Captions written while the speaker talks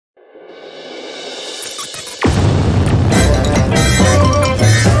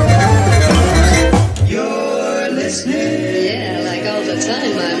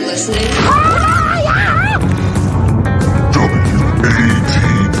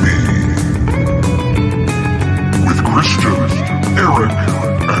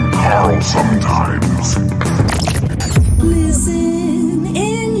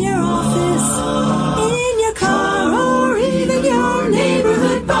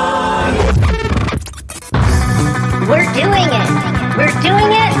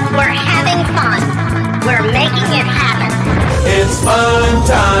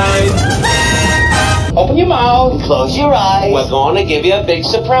Close your eyes. We're going to give you a big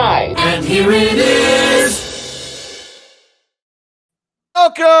surprise. And here it is.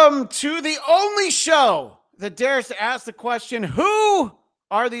 Welcome to the only show that dares to ask the question, who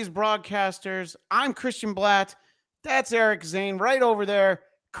are these broadcasters? I'm Christian Blatt. That's Eric Zane right over there.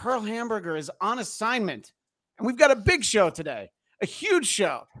 Carl Hamburger is on assignment. And we've got a big show today, a huge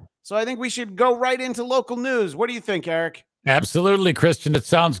show. So I think we should go right into local news. What do you think, Eric? Absolutely, Christian. It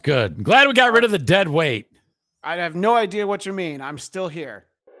sounds good. I'm glad we got rid of the dead weight. I have no idea what you mean. I'm still here.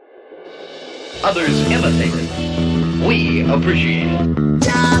 Others imitate it. We appreciate it.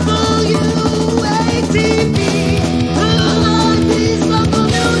 WATP. Who are these local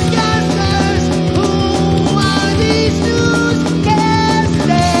newscasters? Who are these newscasters?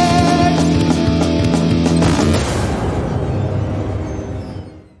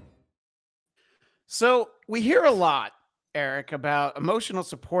 So we hear a lot, Eric, about emotional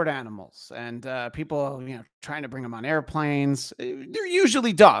support animals and people, trying to bring them on airplanes. They're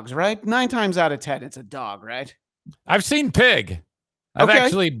usually dogs, right? 9 times out of 10, it's a dog, right? I've seen Pig. I've Okay.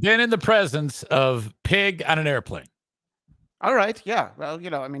 actually been in the presence of Pig on an airplane. All right. Yeah. Well,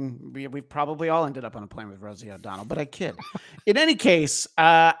 we've probably all ended up on a plane with Rosie O'Donnell, but I kid. In any case,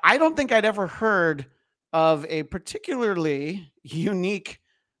 I don't think I'd ever heard of a particularly unique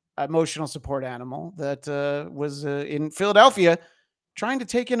emotional support animal that was in Philadelphia trying to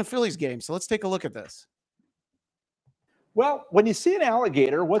take in a Phillies game. So let's take a look at this. Well, when you see an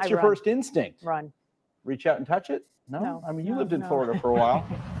alligator, what's your first instinct? Run. Reach out and touch it? No. I mean, you lived in Florida for a while.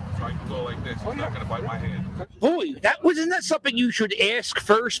 So I can go like this. It's not going to bite my hand. Boy, wasn't that something you should ask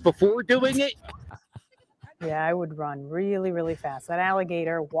first before doing it? Yeah, I would run really, really fast. That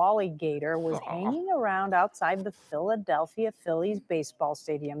alligator, Wally Gator, was hanging around outside the Philadelphia Phillies baseball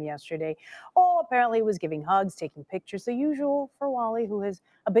stadium yesterday. Apparently was giving hugs, taking pictures, the usual for Wally, who has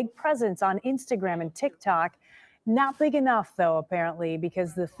a big presence on Instagram and TikTok. Not big enough, though, apparently,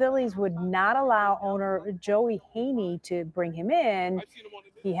 because the Phillies would not allow owner Joey Haney to bring him in.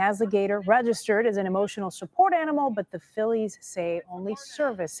 He has the gator registered as an emotional support animal, but the Phillies say only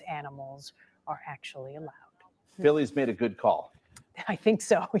service animals are actually allowed. Phillies made a good call. I think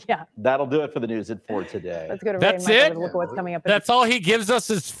so, yeah. That'll do it for the news at 4 today. Let's go to That's Ray and it? Michael to look at what's coming up. That's all he gives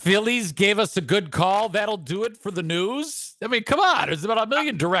us is Phillies gave us a good call. That'll do it for the news. I mean, come on. There's about a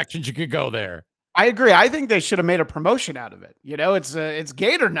million directions you could go there. I agree. I think they should have made a promotion out of it. It's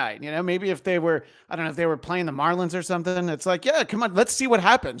Gator night. Maybe if they were, I don't know, if they were playing the Marlins or something. It's like, yeah, come on, let's see what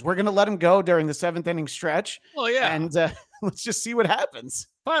happens. We're going to let them go during the 7th inning stretch. Oh, yeah. And let's just see what happens.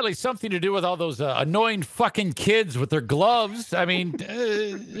 Finally, something to do with all those annoying fucking kids with their gloves. I mean,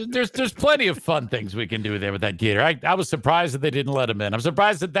 there's plenty of fun things we can do there with that gator. I was surprised that they didn't let him in. I'm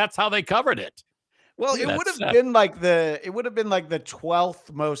surprised that that's how they covered it. Well, it would have been like the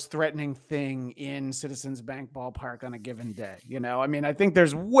 12th most threatening thing in Citizens Bank ballpark on a given day. I think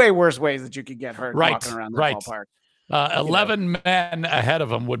there's way worse ways that you could get hurt walking around the ballpark. 11 men ahead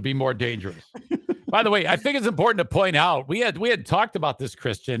of him would be more dangerous. By the way, I think it's important to point out we had talked about this,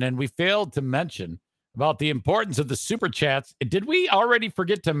 Christian, and we failed to mention about the importance of the super chats. Did we already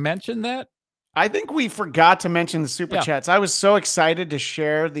forget to mention that? I think we forgot to mention the super chats. I was so excited to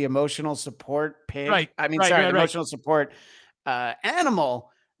share the emotional support pig. Emotional support animal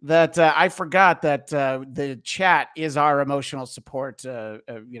that I forgot that the chat is our emotional support.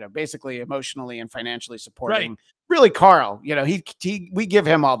 Basically emotionally and financially supporting. Really, Carl. We give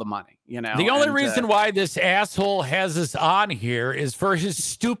him all the money. The only reason why this asshole has us on here is for his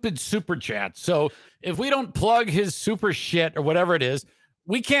stupid super chat. So if we don't plug his super shit or whatever it is,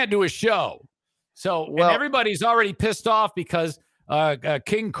 we can't do a show. So and everybody's already pissed off because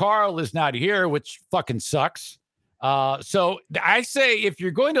King Carl is not here, which fucking sucks. So I say if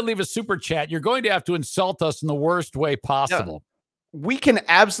you're going to leave a super chat, you're going to have to insult us in the worst way possible. Yeah. We can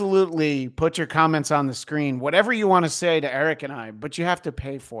absolutely put your comments on the screen, whatever you want to say to Eric and I, but you have to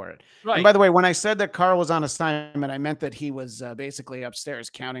pay for it. Right. And by the way, when I said that Carl was on assignment, I meant that he was basically upstairs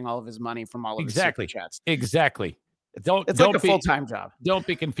counting all of his money from all of his super chats. Exactly. It's like a full-time job. Don't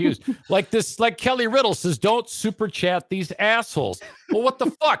be confused. like Kelly Riddle says, don't super chat these assholes. Well, what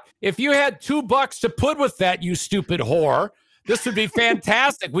the fuck? If you had $2 to put with that, you stupid whore, this would be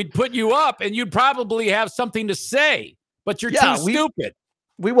fantastic. We'd put you up and you'd probably have something to say, but you're too stupid.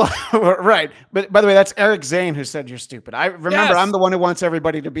 We will. Right. But by the way, that's Eric Zane who said you're stupid. I remember I'm the one who wants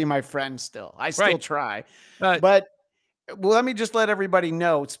everybody to be my friend still. I still try. But well, let me just let everybody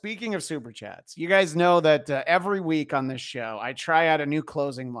know, speaking of super chats, you guys know that every week on this show, I try out a new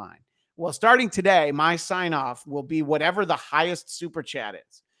closing line. Well, starting today, my sign off will be whatever the highest super chat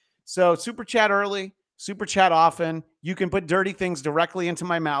is. So super chat early, super chat often. You can put dirty things directly into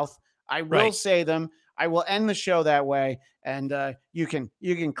my mouth. I will say them. I will end the show that way, and you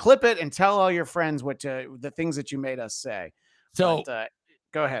can clip it and tell all your friends the things that you made us say. So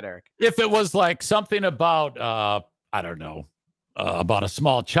go ahead, Eric. If it was like something about I don't know, about a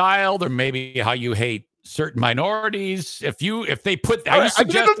small child, or maybe how you hate certain minorities, if they put, I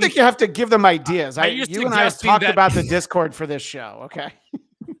don't think you have to give them ideas. You and I have talked about the Discord for this show. Okay.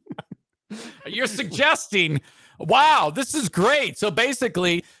 You're suggesting, wow, this is great. So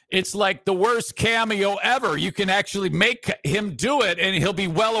basically, it's like the worst cameo ever. You can actually make him do it, and he'll be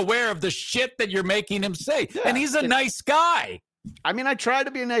well aware of the shit that you're making him say. Yeah, and he's a nice guy. I mean, I try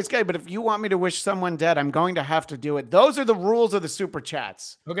to be a nice guy, but if you want me to wish someone dead, I'm going to have to do it. Those are the rules of the Super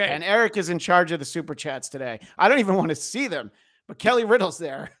Chats. Okay. And Eric is in charge of the Super Chats today. I don't even want to see them, but Kelly Riddle's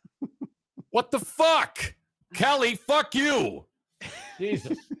there. What the fuck? Kelly, fuck you.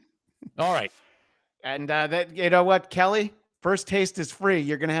 Jesus. All right. And that, you know what, Kelly? First taste is free.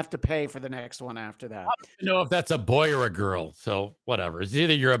 You're going to have to pay for the next one after that. I don't know if that's a boy or a girl. So whatever. It's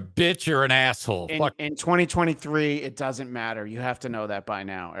either you're a bitch or an asshole. In 2023, it doesn't matter. You have to know that by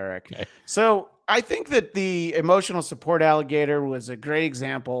now, Eric. Okay. So I think that the emotional support alligator was a great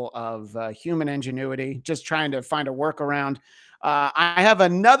example of human ingenuity, just trying to find a workaround. I have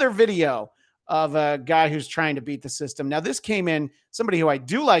another video of a guy who's trying to beat the system. Now, this came in somebody who I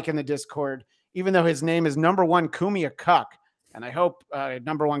do like in the Discord, even though his name is Number One Kumia Cuck. And I hope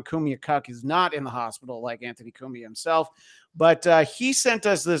Number One Kumia Cuck is not in the hospital like Anthony Cumia himself. But he sent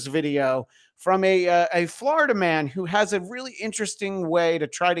us this video from a Florida man who has a really interesting way to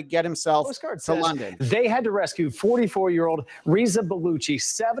try to get himself to London. They had to rescue 44-year-old Reza Bellucci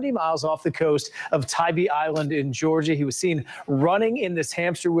 70 miles off the coast of Tybee Island in Georgia. He was seen running in this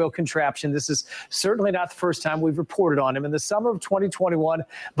hamster wheel contraption. This is certainly not the first time we've reported on him. In the summer of 2021,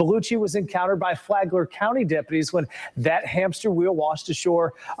 Bellucci was encountered by Flagler County deputies when that hamster wheel washed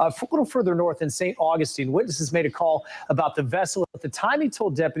ashore a little further north in St. Augustine. Witnesses made a call about the vessel. At the time, he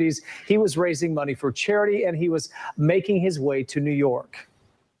told deputies he was raising money for charity and he was making his way to New York.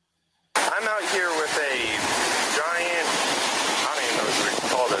 I'm out here with a giant, I don't even know what you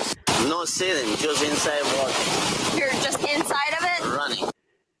call this. No sitting, just inside water. You're just inside of it? Running.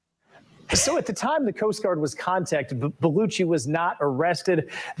 So at the time the Coast Guard was contacted, Bellucci was not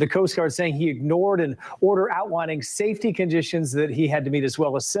arrested. The Coast Guard saying he ignored an order outlining safety conditions that he had to meet, as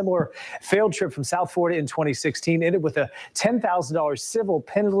well. A similar failed trip from South Florida in 2016 ended with a $10,000 civil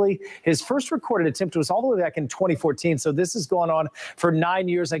penalty. His first recorded attempt was all the way back in 2014. So this has gone on for 9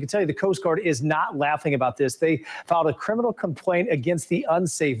 years. I can tell you the Coast Guard is not laughing about this. They filed a criminal complaint against the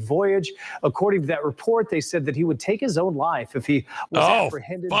unsafe voyage. According to that report, they said that he would take his own life if he was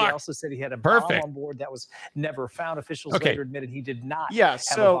apprehended. Fuck. They also said he had a bomb on board that was never found. Officials later admitted he did not. Yeah,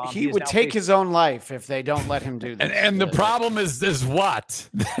 so he would take his own life if they don't let him do this. And the problem is what?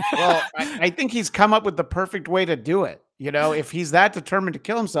 Well, I think he's come up with the perfect way to do it. You know, if he's that determined to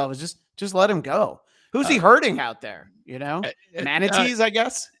kill himself, is just let him go. Who's he hurting out there? You know, manatees, I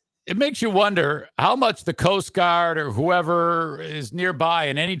guess. It makes you wonder how much the Coast Guard or whoever is nearby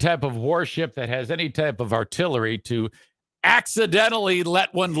in any type of warship that has any type of artillery to accidentally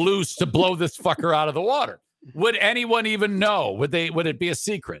let one loose to blow this fucker out of the water. Would anyone even know? Would it be a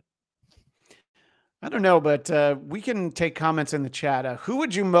secret? I don't know, but we can take comments in the chat. Who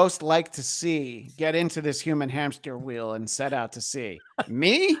would you most like to see get into this human hamster wheel and set out to sea?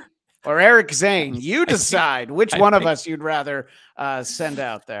 Me or Eric Zane? You decide which one of us you'd rather send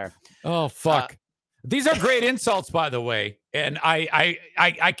out there. Oh, fuck. These are great insults, by the way. And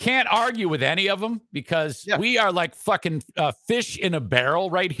I can't argue with any of them because we are like fucking fish in a barrel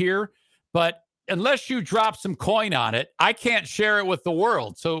right here. But unless you drop some coin on it, I can't share it with the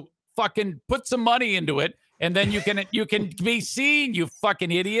world. So fucking put some money into it, and then you can be seen, you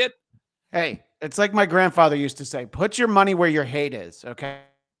fucking idiot. Hey, it's like my grandfather used to say, put your money where your hate is, okay?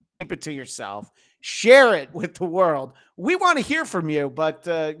 Keep it to yourself. Share it with the world. We want to hear from you, but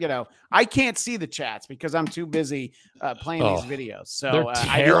you know, I can't see the chats because I'm too busy playing these videos. So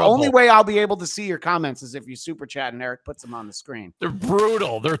the only way I'll be able to see your comments is if you super chat and Eric puts them on the screen. They're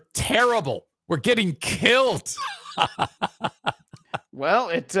brutal. They're terrible. We're getting killed.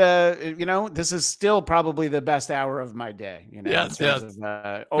 Well, you know, this is still probably the best hour of my day. You know, yes.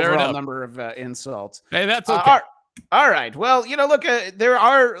 Overall number of insults. Hey, that's okay. All right. Well, you know, look, there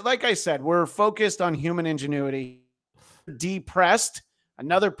are, like I said, we're focused on human ingenuity. Depressed,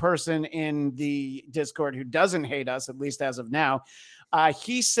 another person in the Discord who doesn't hate us, at least as of now.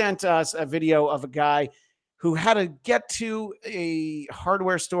 He sent us a video of a guy who had to get to a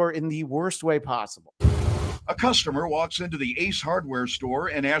hardware store in the worst way possible. A customer walks into the Ace Hardware store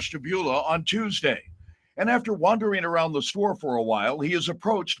in Ashtabula on Tuesday. And after wandering around the store for a while, he is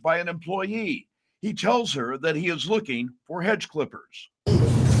approached by an employee. He tells her that he is looking for hedge clippers.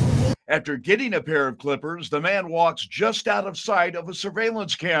 After getting a pair of clippers, the man walks just out of sight of a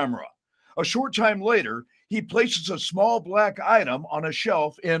surveillance camera. A short time later, he places a small black item on a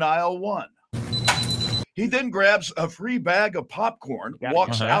shelf in aisle 1. He then grabs a free bag of popcorn,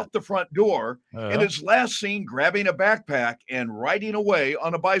 walks out the front door, and is last seen grabbing a backpack and riding away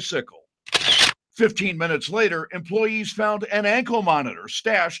on a bicycle. 15 minutes later, employees found an ankle monitor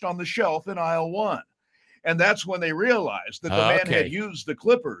stashed on the shelf in aisle 1. And that's when they realized that the man had used the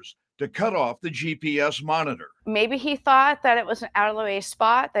clippers to cut off the GPS monitor. Maybe he thought that it was an out-of-the-way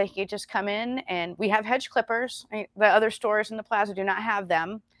spot, that he could just come in, and we have hedge clippers. The other stores in the plaza do not have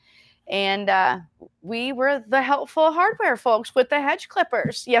them. And we were the helpful hardware folks with the hedge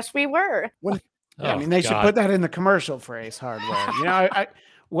clippers. Yes, we were. I mean, they should put that in the commercial for Ace Hardware. You know,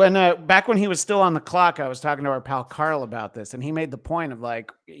 when back when he was still on the clock, I was talking to our pal Carl about this, and he made the point of,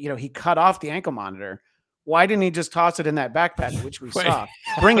 like, you know, he cut off the ankle monitor. Why didn't he just toss it in that backpack, which we saw,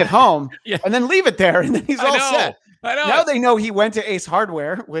 bring it home, and then leave it there, and then he's all set? I know. Now they know he went to Ace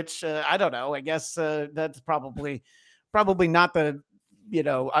Hardware, which I don't know. I guess that's probably not the, you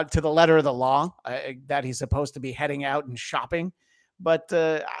know, to the letter of the law that he's supposed to be heading out and shopping. But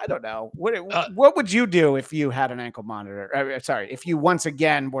I don't know. What would you do if you had an ankle monitor? Sorry, if you once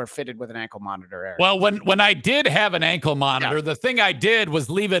again were fitted with an ankle monitor, Eric? Well, when I did have an ankle monitor, the thing I did was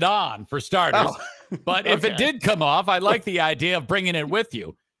leave it on for starters. Oh. But if it did come off, I like the idea of bringing it with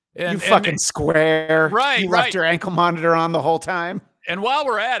you. You fucking square. Right, You left your ankle monitor on the whole time. And while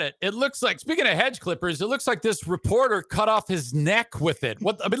we're at it, it looks like, speaking of hedge clippers, it looks like this reporter cut off his neck with it.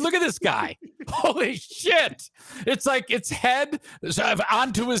 I mean, look at this guy. Holy shit. It's like its head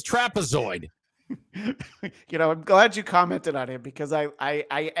onto his trapezoid. You know, I'm glad you commented on it, because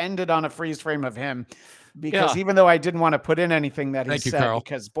I ended on a freeze frame of him, because even though I didn't want to put in anything that he said, Carl.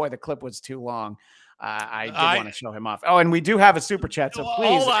 because boy, the clip was too long. I did want to show him off. Oh, and we do have a super chat, so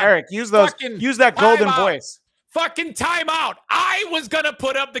please, Eric, use that golden voice. Fucking time out. I was going to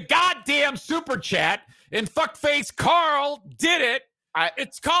put up the goddamn super chat, and fuckface Carl did it.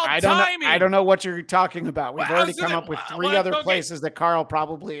 It's called timing. I don't know what you're talking about. We've already come up with 3 other places that Carl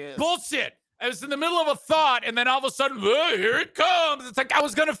probably is. Bullshit. I was in the middle of a thought, and then all of a sudden, here it comes. It's like I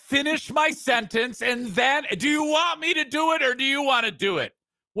was going to finish my sentence, and then, do you want me to do it, or do you want to do it?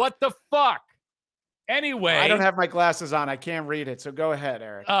 What the fuck? Anyway, I don't have my glasses on. I can't read it. So go ahead,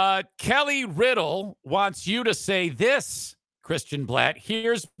 Eric. Kelly Riddle wants you to say this, Christian Blatt.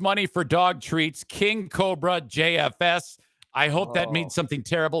 Here's money for dog treats, King Cobra, JFS. I hope that means something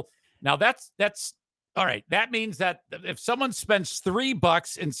terrible. Now that's all right. That means that if someone spends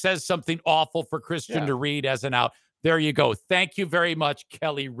 $3 and says something awful for Christian to read as an out, there you go. Thank you very much,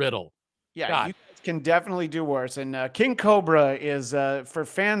 Kelly Riddle. Yeah, God. you can definitely do worse. And King Cobra is, for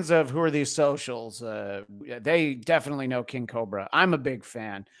fans of Who Are These Socials, they definitely know King Cobra. I'm a big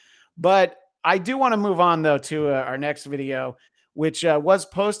fan. But I do want to move on, though, to our next video, which was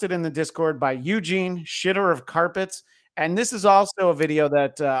posted in the Discord by Eugene, Shitter of Carpets. And this is also a video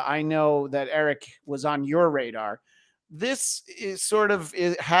that I know that Eric was on your radar. This is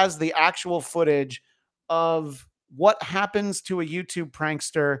has the actual footage of what happens to a YouTube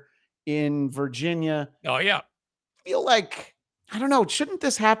prankster in Virginia. Oh, yeah. I feel like, I don't know, shouldn't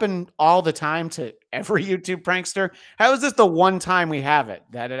this happen all the time to every YouTube prankster? How is this the one time we have it,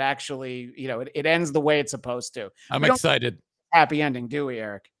 that it actually, you know, it ends the way it's supposed to? I'm excited. Happy ending, do we,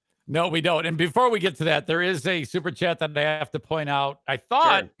 Eric? No, we don't. And before we get to that, there is a super chat that I have to point out. I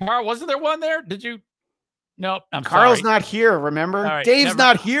thought, Carl, wasn't there one there? Did you? Nope. Carl's not here, remember? Right, Dave's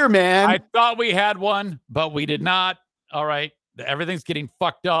not here, man. I thought we had one, but we did not. All right. Everything's getting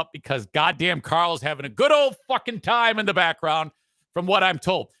fucked up because goddamn Carl's having a good old fucking time in the background, from what I'm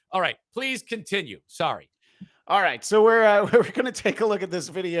told. All right, please continue. Sorry. All right, so we're going to take a look at this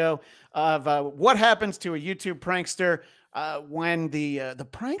video of what happens to a YouTube prankster when the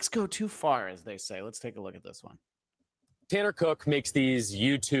pranks go too far, as they say. Let's take a look at this one. Tanner Cook makes these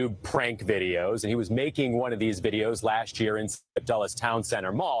YouTube prank videos, and he was making one of these videos last year in Dulles Town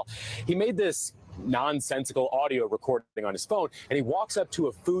Center Mall. He made this nonsensical audio recording on his phone, and he walks up to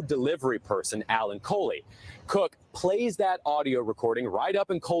a food delivery person, Alan Coley. Cook plays that audio recording right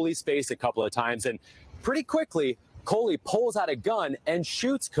up in Coley's face a couple of times, and pretty quickly, Coley pulls out a gun and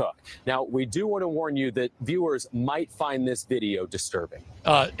shoots Cook. Now, we do want to warn you that viewers might find this video disturbing.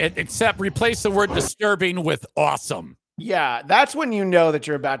 Except replace the word disturbing with awesome. Yeah, that's when you know that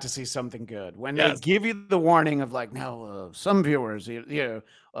you're about to see something good. When they give you the warning of like, no, some viewers,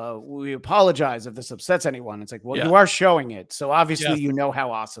 we apologize if this upsets anyone. It's like, well, you are showing it, so obviously you know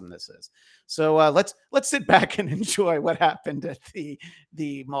how awesome this is. So let's sit back and enjoy what happened at the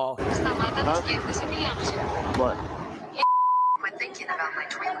mall. What? Quit thinking about my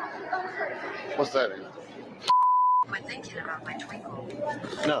twinkle. What's that? Quit thinking about my twinkle.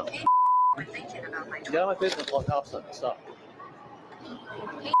 No. Quit thinking about my twinkle. Get out of my face and call cops on me. Stop.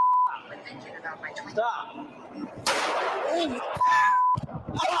 Quit thinking about my twinkle.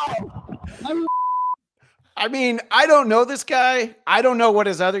 I mean, I don't know this guy. I don't know what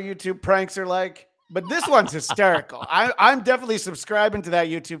his other YouTube pranks are like, but this one's hysterical. I'm definitely subscribing to that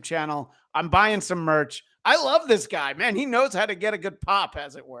YouTube channel. I'm buying some merch. I love this guy, man. He knows how to get a good pop,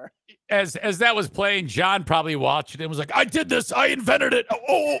 as it were. As that was playing, John probably watched it and was like, I did this. I invented it.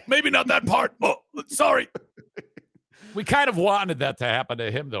 Oh, maybe not that part. Oh, sorry. We kind of wanted that to happen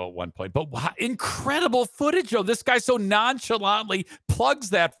to him, though, at one point. But wow, incredible footage, though. This guy so nonchalantly plugs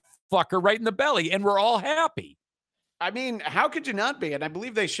that fucker right in the belly, and we're all happy. I mean, how could you not be? And I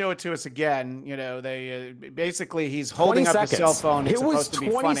believe they show it to us again. You know, they basically he's holding up his cell phone. It's It was supposed to be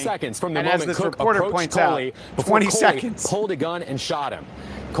 20 funny. seconds from the and moment as this Cook reporter approached points out, Coley before 20 Coley seconds. pulled a gun and shot him.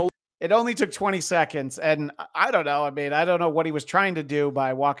 It only took 20 seconds. And I don't know. I mean, I don't know what he was trying to do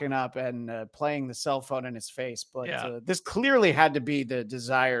by walking up and playing the cell phone in his face. But this clearly had to be the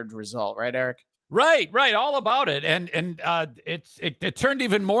desired result. Right, Eric? Right, all about it. And it turned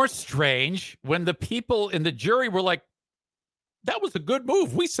even more strange when the people in the jury were like, that was a good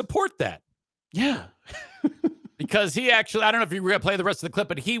move. We support that. Yeah. Because he actually, I don't know if you're going to play the rest of the clip,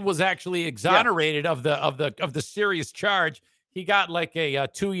 but he was actually exonerated of the serious charge. He got like a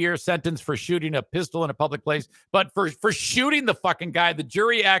 2-year sentence for shooting a pistol in a public place, but for shooting the fucking guy, the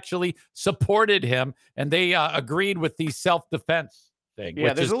jury actually supported him, and they agreed with the self-defense thing.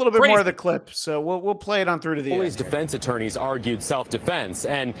 Yeah, there's a little bit more of the clip, so we'll play it on through to the Coley's end. defense attorneys argued self-defense,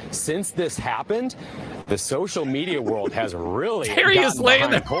 and since this happened, the social media world has really gotten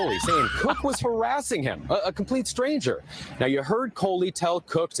behind Coley, saying Cook was harassing him, a complete stranger. Now, you heard Coley tell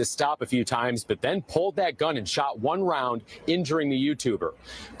Cook to stop a few times, but then pulled that gun and shot one round, injuring the YouTuber.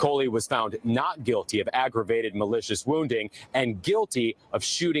 Coley was found not guilty of aggravated malicious wounding and guilty of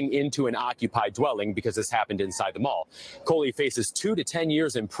shooting into an occupied dwelling because this happened inside the mall. Coley faces 2 to 10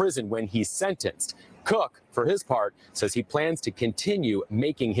 years in prison when he's sentenced. Cook, for his part, says he plans to continue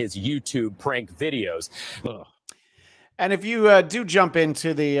making his YouTube prank videos. And if you do jump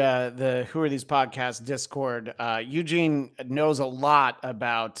into the Who Are These Podcasts Discord, Eugene knows a lot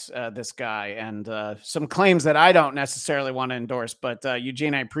about this guy and some claims that I don't necessarily want to endorse. But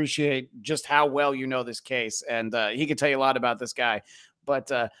Eugene, I appreciate just how well you know this case, and he can tell you a lot about this guy.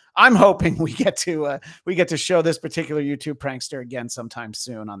 But I'm hoping we get to show this particular YouTube prankster again sometime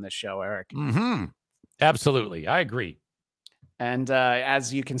soon on this show, Eric. Mm-hmm. Absolutely, I agree. And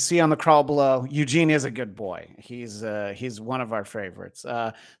as you can see on the crawl below, Eugene is a good boy. He's one of our favorites.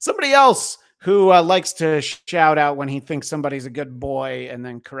 Somebody else who likes to shout out when he thinks somebody's a good boy and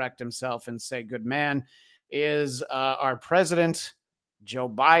then correct himself and say good man is our president, Joe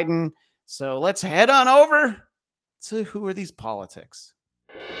Biden. So let's head on over to Who Are These Politics?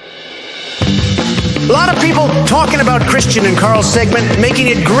 A lot of people talking about Christian in Carl's segment, making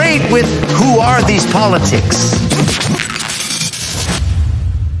it great with Who Are These Politics?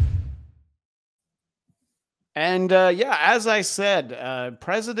 And as I said,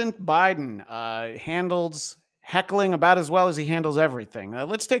 President Biden handles heckling about as well as he handles everything.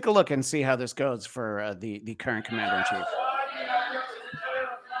 Let's take a look and see how this goes for the current commander-in-chief.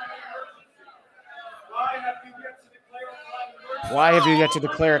 Why have you yet to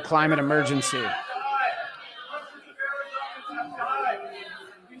declare a climate emergency?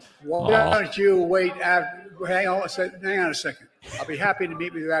 Why don't you wait? Hang on a second. I'll be happy to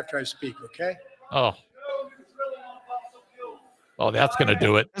meet with you after I speak, okay? Oh, that's going to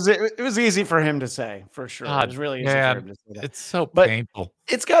do it. It was easy for him to say, for sure. God, it was really easy man, for him to say that. it's so But painful.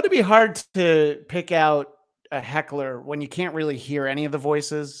 It's got to be hard to pick out a heckler when you can't really hear any of the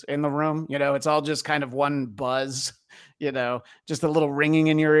voices in the room. You know, it's all just kind of one buzz, you know, just a little ringing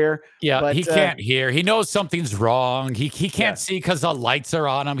in your ear. Yeah, but he can't hear. He knows something's wrong. He can't see because the lights are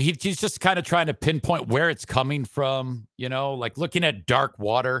on him. He's just kind of trying to pinpoint where it's coming from, you know, like looking at dark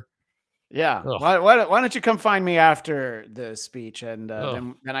water. Yeah. Ugh. Why don't you come find me after the speech and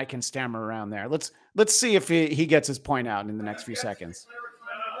then I can stammer around there. Let's see if he gets his point out in the next few seconds.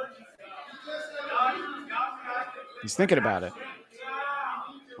 He's thinking about it.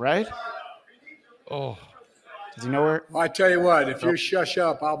 Right? Oh. Does he know where? Well, I tell you what, if you shush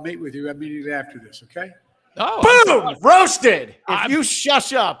up, I'll meet with you immediately after this, okay? Oh, boom, roasted. If you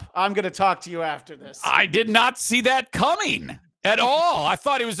shush up, I'm going to talk to you after this. I did not see that coming at all. I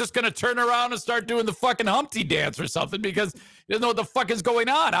thought he was just going to turn around and start doing the fucking Humpty dance or something because he doesn't know what the fuck is going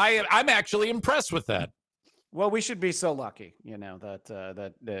on. I'm actually impressed with that. Well, we should be so lucky,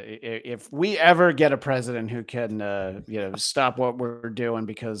 that if we ever get a president who can, stop what we're doing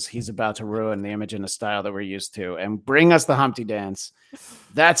because he's about to ruin the image and the style that we're used to and bring us the Humpty dance,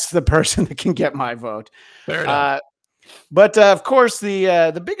 that's the person that can get my vote. Fair enough. But of course,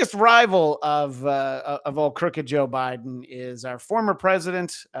 the biggest rival of old crooked Joe Biden is our former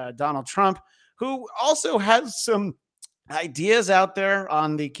president, Donald Trump, who also has some ideas out there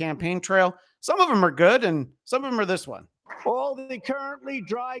on the campaign trail. Some of them are good, and some of them are this one. All the currently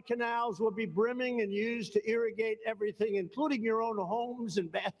dry canals will be brimming and used to irrigate everything, including your own homes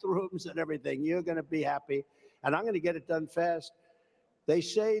and bathrooms and everything. You're going to be happy, and I'm going to get it done fast. They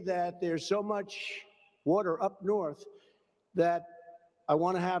say that there's so much water up north that I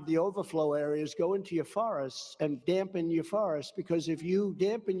want to have the overflow areas go into your forests and dampen your forests, because if you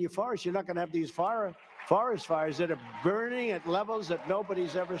dampen your forests, you're not going to have these forest fires that are burning at levels that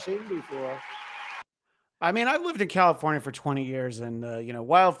nobody's ever seen before. I mean, I've lived in California for 20 years, and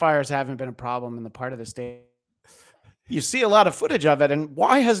wildfires haven't been a problem in the part of the state. You see a lot of footage of it, and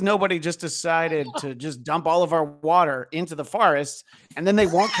why has nobody just decided to just dump all of our water into the forests, and then they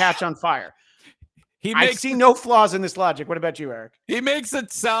won't catch on fire? I see no flaws in this logic. What about you, Eric? He makes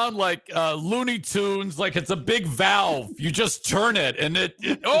it sound like Looney Tunes, like it's a big valve. You just turn it, and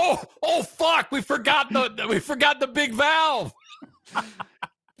oh fuck, we forgot the big valve.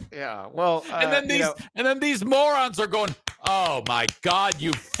 Yeah, well, and then these morons are going, oh my God,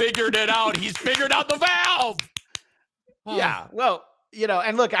 you figured it out. He's figured out the valve. Yeah, well,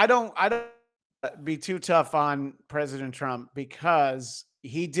 and look, I don't be too tough on President Trump, because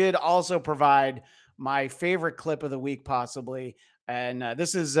he did also provide my favorite clip of the week, possibly. And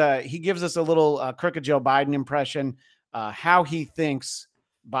this is, he gives us a little crooked Joe Biden impression, how he thinks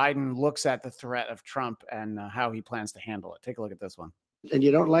Biden looks at the threat of Trump and how he plans to handle it. Take a look at this one. And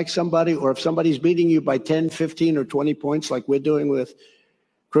you don't like somebody, or if somebody's beating you by 10, 15, or 20 points, like we're doing with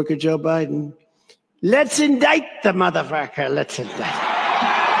crooked Joe Biden, let's indict the motherfucker. Let's indict.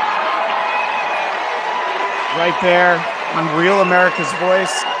 Right there on Real America's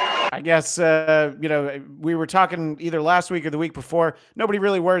Voice. I guess, we were talking either last week or the week before. Nobody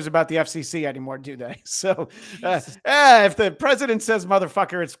really worries about the FCC anymore, do they? So if the president says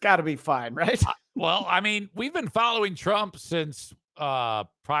motherfucker, it's got to be fine, right? Well, I mean, we've been following Trump since prior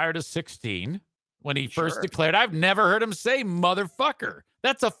to 2016 when he first declared. I've never heard him say motherfucker.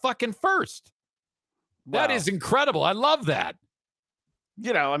 That's a fucking first. That is incredible. I love that.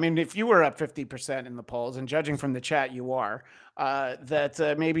 I mean, if you were up 50% in the polls, and judging from the chat, you are,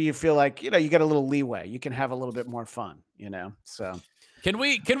 that maybe you feel like, you get a little leeway. You can have a little bit more fun, so. Can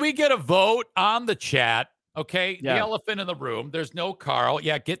we get a vote on the chat? Okay. Yeah. The elephant in the room. There's no Carl.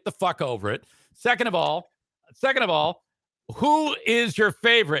 Yeah. Get the fuck over it. Second of all, who is your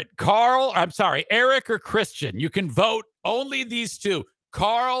favorite? Eric or Christian? You can vote only these two.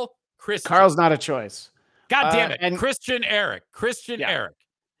 Carl, Christian. Carl's not a choice. God damn it. And Christian, Eric. Eric.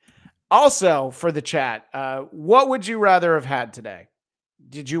 Also, for the chat, what would you rather have had today?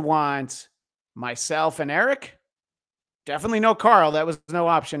 Did you want myself and Eric? Definitely no Carl. That was no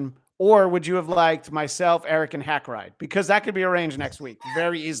option. Or would you have liked myself, Eric, and Hackride? Because that could be arranged next week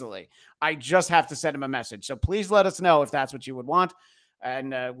very easily. I just have to send him a message. So please let us know if that's what you would want.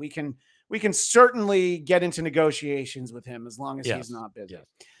 And we can certainly get into negotiations with him as long as he's not busy. Yes.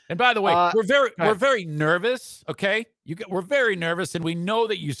 And by the way, we're very nervous. Okay, we're very nervous, and we know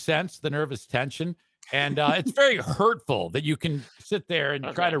that you sense the nervous tension, and it's very hurtful that you can sit there and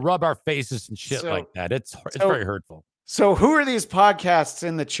try to rub our faces and shit like that. It's very hurtful. So who are these podcasts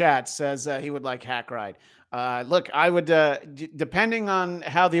in the chat? Says he would like Hackride. Look, I would, depending on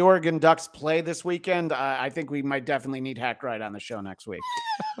how the Oregon Ducks play this weekend, I think we might definitely need Hackride on the show next week.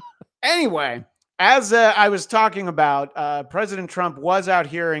 Anyway. As I was talking about, President Trump was out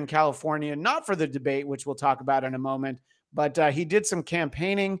here in California, not for the debate, which we'll talk about in a moment, but he did some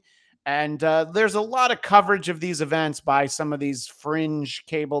campaigning, and there's a lot of coverage of these events by some of these fringe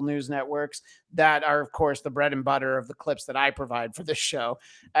cable news networks that are, of course, the bread and butter of the clips that I provide for this show.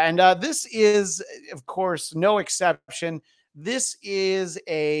 And this is, of course, no exception. This is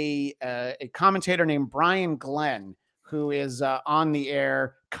a commentator named Brian Glenn, who is on the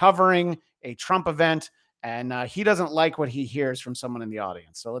air covering a Trump event, and he doesn't like what he hears from someone in the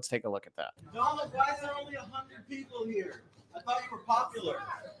audience. So let's take a look at that. Donald, why is there only 100 people here? I thought you were popular.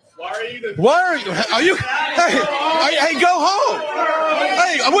 Why are you? Are you? Hey, go home.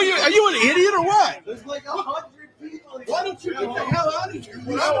 Hey, are you an idiot or what? There's like 100 people. Why don't you get the hell out of here?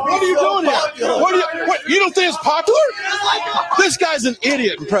 What are you doing here? What, you don't think it's popular? This guy's an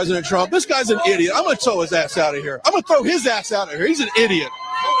idiot, President Trump. This guy's an idiot. I'm going to throw his ass out of here. I'm going to throw his ass out of here. He's an idiot.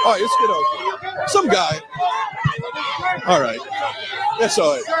 All right, let's get over. Some guy. All right. That's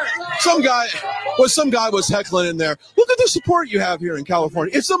all right. Some guy was heckling in there. Look at the support you have here in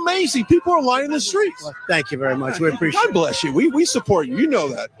California. It's amazing. People are lining the streets. Well, thank you very much. We appreciate it. God bless you. We support you. You know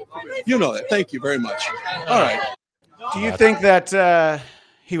that. You know that. Thank you very much. All right. Do you think that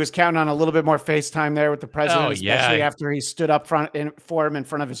he was counting on a little bit more FaceTime there with the president, especially after he stood up for him in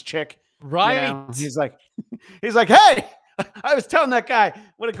front of his chick? Right. You know, he's like, hey, I was telling that guy,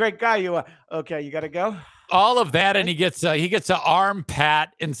 what a great guy you are. Okay, you got to go. All of that, and he gets an arm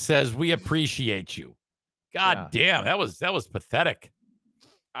pat and says, "We appreciate you." God damn, that was pathetic.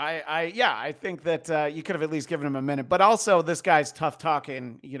 I think that you could have at least given him a minute, but also this guy's tough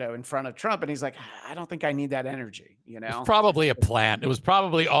talking, in front of Trump, and he's like, I don't think I need that energy, It was probably a plan. It was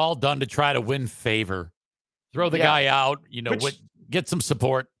probably all done to try to win favor, throw the guy out, get some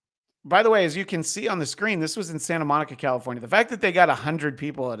support. By the way, as you can see on the screen, this was in Santa Monica, California. The fact that they got 100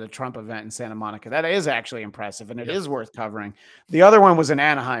 people at a Trump event in Santa Monica, that is actually impressive, and it is worth covering. The other one was in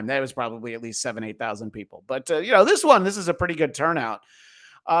Anaheim. That was probably at least 8,000 people. But, this is a pretty good turnout.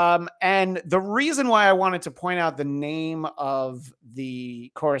 And the reason why I wanted to point out the name of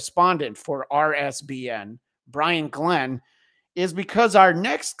the correspondent for RSBN, Brian Glenn, is because our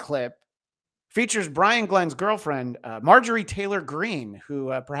next clip features Brian Glenn's girlfriend, Marjorie Taylor Greene,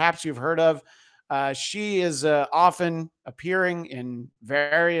 who perhaps you've heard of. She is often appearing in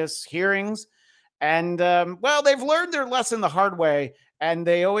various hearings. And, they've learned their lesson the hard way, and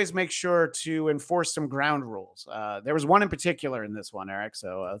they always make sure to enforce some ground rules. There was one in particular in this one, Eric,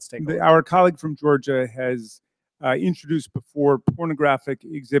 so let's take a look. Our colleague from Georgia has introduced before pornographic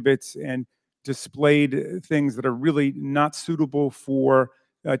exhibits and displayed things that are really not suitable for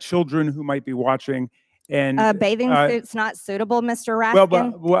children who might be watching. And bathing suit's not suitable, Mr.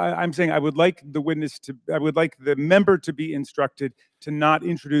 Raskin. Well, I'm saying I would like the member to be instructed to not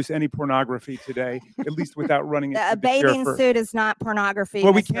introduce any pornography today, at least without running it. A bathing suit is not pornography.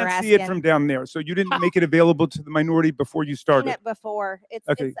 Well, we Mr. can't Raskin. see it from down there, so you didn't make it available to the minority before you started. Seen it before. It's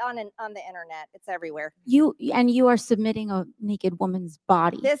Okay. it's on the internet. It's everywhere. You are submitting a naked woman's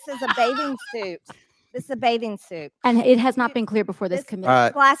body. This is a bathing suit. This is a bathing suit. And it has not been clear before this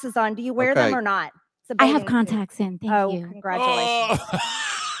committee. Glasses on. Do you wear them or not? It's a I have bathing contacts in. Thank you. Congratulations.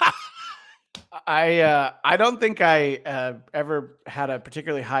 I don't think I ever had a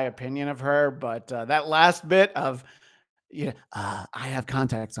particularly high opinion of her, but that last bit of, I have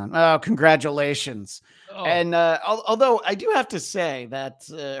contacts on. Oh, congratulations. Oh. And although I do have to say that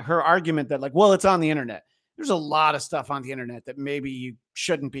her argument that it's on the internet. There's a lot of stuff on the internet that maybe you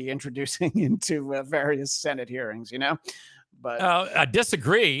shouldn't be introducing into various Senate hearings, But I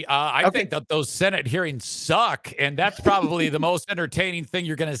disagree. I think that those Senate hearings suck, and that's probably the most entertaining thing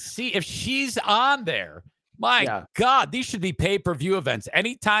you're going to see if she's on there. My God, these should be pay-per-view events.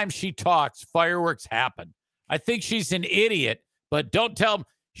 Anytime she talks, fireworks happen. I think she's an idiot, but don't tell me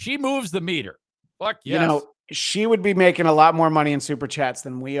she moves the meter. Fuck yes. She would be making a lot more money in super chats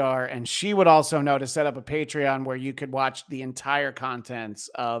than we are, and she would also know to set up a Patreon where you could watch the entire contents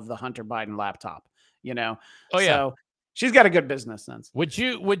of the Hunter Biden laptop. Oh yeah. So she's got a good business sense. Would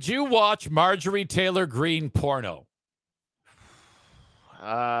you watch Marjorie Taylor Greene porno?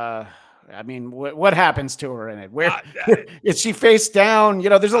 I mean, what happens to her in it? Where is she face down?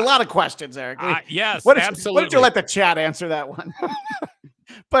 There's a lot of questions, Eric. Yes, absolutely. Why don't you let the chat answer that one?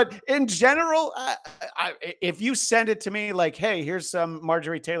 But in general, if you send it to me like, hey, here's some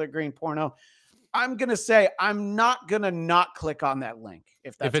Marjorie Taylor Greene porno, I'm going to say I'm not going to not click on that link.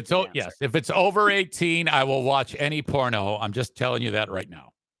 If it's over 18, I will watch any porno. I'm just telling you that right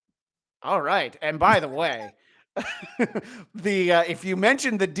now. All right. And by the way, if you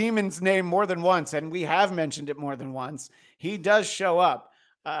mention the demon's name more than once, and we have mentioned it more than once, he does show up.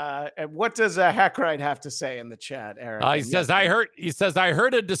 And what does Hackride have to say in the chat, Eric? He says I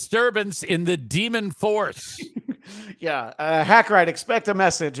heard a disturbance in the demon force. Yeah, Hackride, expect a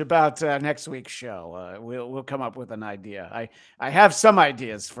message about next week's show. We'll come up with an idea. I have some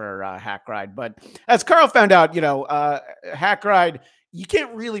ideas for Hackride, but as Carl found out, Hackride, you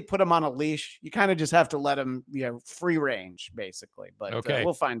can't really put him on a leash. You kind of just have to let him, free range, basically. But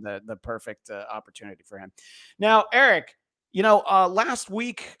we'll find the perfect opportunity for him. Now, Eric. Last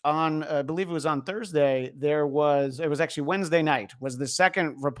week on, I believe it was on Thursday, it was actually Wednesday night, was the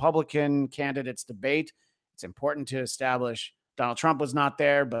second Republican candidates debate. It's important to establish Donald Trump was not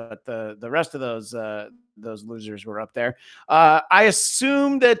there, but the rest of those losers were up there. I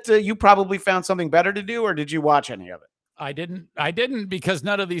assume that you probably found something better to do, or did you watch any of it? I didn't because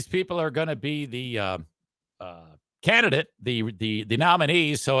none of these people are going to be the candidate, the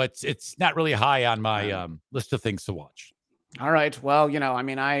nominees. So it's not really high on my list of things to watch. All right. Well,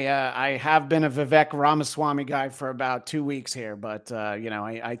 I have been a Vivek Ramaswamy guy for about 2 weeks here, but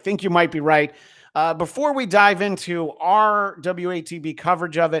I think you might be right. Before we dive into our WATB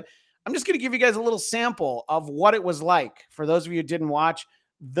coverage of it, I'm just going to give you guys a little sample of what it was like. For those of you who didn't watch,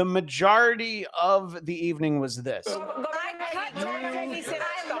 the majority of the evening was this. You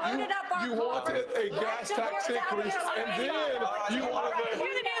wanted a gas tax increase, and then you wanted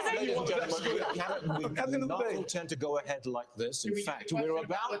We do not intend to go ahead like this. In fact, we're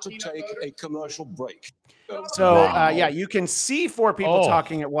about to take a commercial break. So, you can see 4 people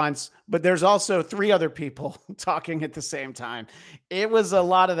talking at once, but there's also 3 other people talking at the same time. It was a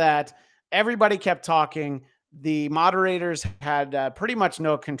lot of that. Everybody kept talking. The moderators had pretty much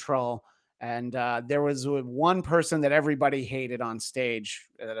no control. And there was one person that everybody hated on stage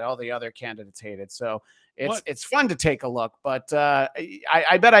that all the other candidates hated. So it's fun to take a look. But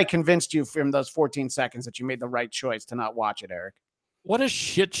I bet I convinced you from those 14 seconds that you made the right choice to not watch it, Eric. What a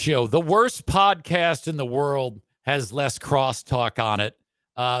shit show. The worst podcast in the world has less crosstalk on it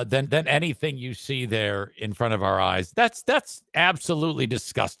than anything you see there in front of our eyes. That's absolutely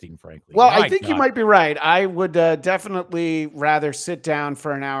disgusting, frankly. Well, I think you might be right. I would definitely rather sit down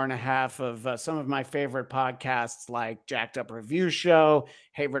for an hour and a half of some of my favorite podcasts like Jacked Up Review Show,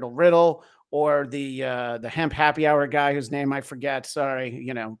 Hey Riddle Riddle, or the Hemp Happy Hour guy whose name I forget. Sorry,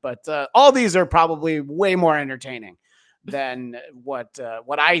 but all these are probably way more entertaining than what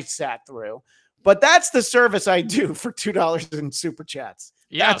I sat through. But that's the service I do for $2 in super chats.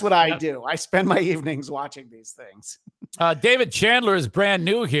 That's what I do. I spend my evenings watching these things. David Chandler is brand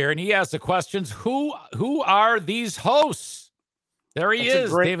new here, and he asks the questions. Who are these hosts? There he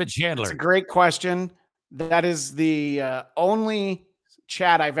is, David Chandler. It's a great question. That is the only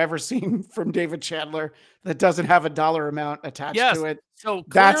chat I've ever seen from David Chandler that doesn't have a dollar amount attached to it. So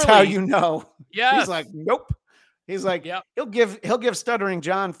that's how you know. Yes. He's like, nope. He's like, he'll give Stuttering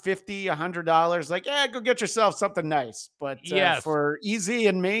John $50, $100. Like, yeah, go get yourself something nice. But for Easy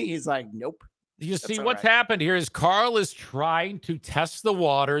and me, he's like, nope. You see, what's happened here is Carl is trying to test the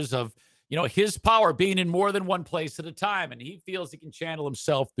waters of, his power being in more than one place at a time. And he feels he can channel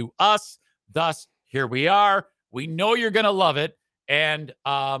himself through us. Thus, here we are. We know you're going to love it. And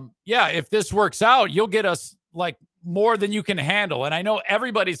if this works out, you'll get us like more than you can handle. And I know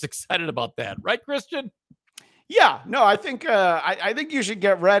everybody's excited about that. Right, Christian? Yeah, no, I think I think you should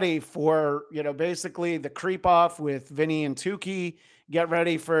get ready for, basically the creep off with Vinny and Tukey. Get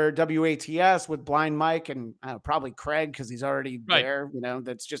ready for WATS with Blind Mike and probably Craig because he's already there.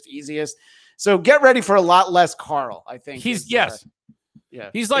 That's just easiest. So get ready for a lot less Carl. I think he's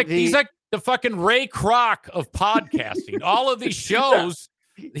He's like the fucking Ray Kroc of podcasting. All of these shows,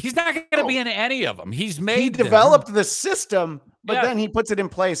 he's not going to be in any of them. He developed the system, but then he puts it in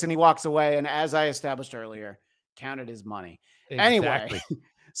place and he walks away. And as I established earlier, counted his money. Exactly. Anyway,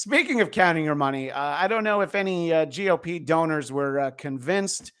 speaking of counting your money, I don't know if any GOP donors were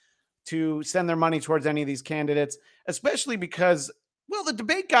convinced to send their money towards any of these candidates, especially because, the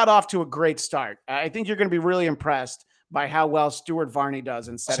debate got off to a great start. I think you're going to be really impressed by how well Stuart Varney does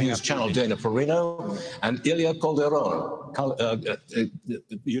in setting up. Channel Dana Perino and Ilya Calderon,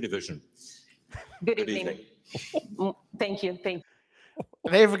 Univision. Good evening. Thank you.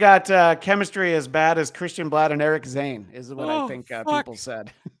 They've got chemistry as bad as Christian Blatt and Eric Zane, is what I think people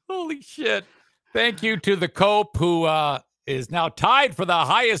said. Holy shit. Thank you to the Cope, who is now tied for the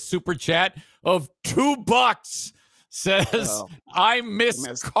highest super chat of $2. Says, I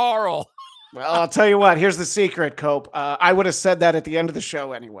miss Carl. Well, I'll tell you what. Here's the secret, Cope. I would have said that at the end of the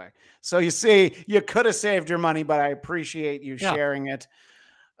show anyway. So you see, you could have saved your money, but I appreciate you sharing it.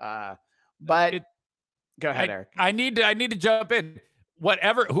 But go ahead, Eric. I need to jump in.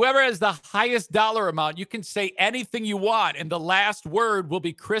 Whoever has the highest dollar amount, you can say anything you want, and the last word will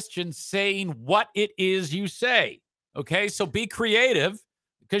be Christian saying what it is you say. Okay, so be creative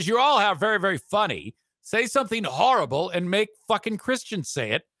because you all are very, very funny. Say something horrible and make fucking Christian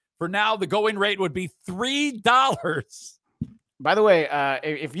say it. For now, the going rate would be $3. By the way,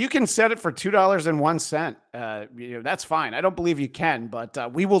 if you can set it for $2.01, that's fine. I don't believe you can,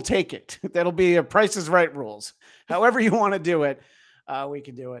 but we will take it. That'll be a Price is Right rules. However you want to do it, we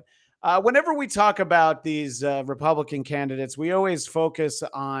can do it. Whenever we talk about these Republican candidates, we always focus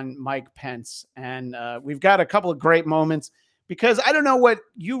on Mike Pence. And we've got a couple of great moments because I don't know what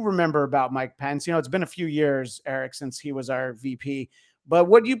you remember about Mike Pence. You know, it's been a few years, Eric, since he was our VP, but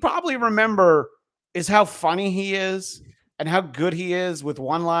what you probably remember is how funny he is and how good he is with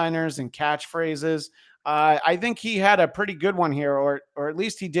one-liners and catchphrases. I think he had a pretty good one here, or at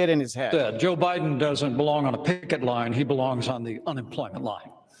least he did in his head. Joe Biden doesn't belong on a picket line. He belongs on the unemployment line.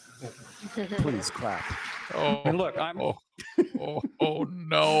 Please clap. Oh, and look, oh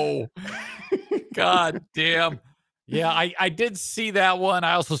no. God damn. Yeah, I did see that one.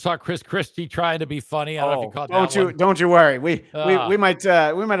 I also saw Chris Christie trying to be funny. I don't know if you caught that one. Don't you worry. We might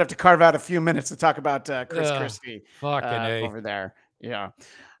have to carve out a few minutes to talk about Chris Christie over there. Yeah.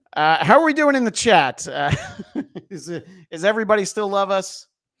 How are we doing in the chat? Is everybody still love us?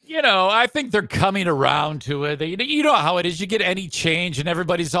 You know, I think they're coming around to it. You know how it is. You get any change and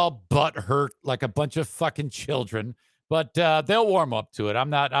everybody's all butthurt like a bunch of fucking children. But they'll warm up to it. I'm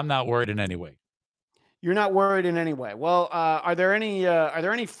not worried in any way. You're not worried in any way. Well, are there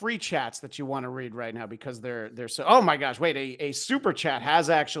any free chats that you want to read right now? Because they're so. Oh my gosh! Wait, a super chat has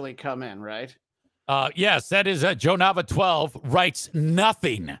actually come in, right? Yes, that is Joe Nava 12 writes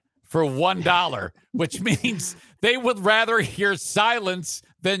nothing for $1, which means they would rather hear silence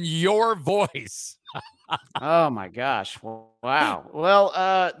than your voice. Oh my gosh! Wow. Well,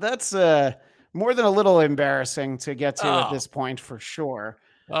 that's more than a little embarrassing to get to at this point, for sure.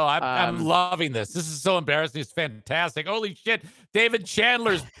 Oh, I'm loving this. This is so embarrassing. It's fantastic. Holy shit. David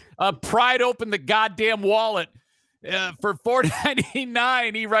Chandler's pried open the goddamn wallet for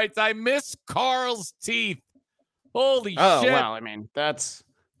 $4.99. He writes, I miss Carl's teeth. Holy shit. Oh, well, I mean, that's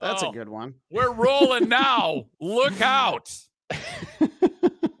a good one. We're rolling now. Look out.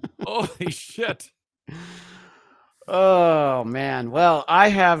 Holy shit. Oh, man. Well, I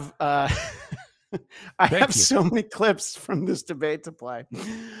have... I have so many clips from this debate to play.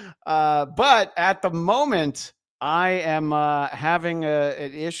 But at the moment, I am having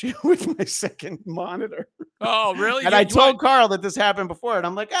an issue with my second monitor. Oh, really? And I told Carl that this happened before, and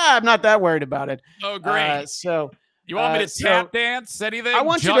I'm like, I'm not that worried about it. Oh, great. So you want me to tap dance? Anything? I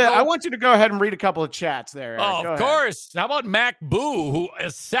want you to go ahead and read a couple of chats there. Eric. Oh, of course. How about Mac Boo, who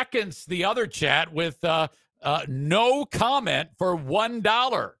seconds the other chat with no comment for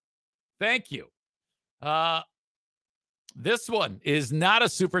 $1? Thank you. This one is not a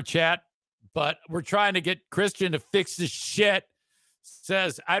super chat, but we're trying to get Christian to fix his shit.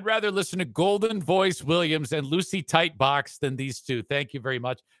 Says, I'd rather listen to Golden Voice Williams and Lucy Tightbox than these two. Thank you very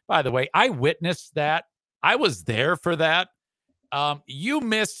much. By the way, I witnessed that. I was there for that. You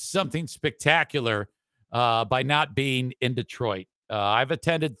missed something spectacular by not being in Detroit. I've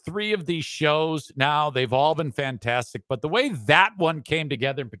attended 3 of these shows now. They've all been fantastic. But the way that one came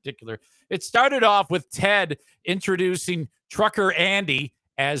together in particular, it started off with Ted introducing Trucker Andy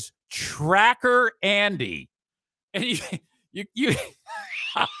as Tracker Andy. And you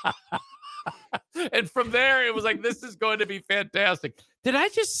and from there, it was like, this is going to be fantastic. Did I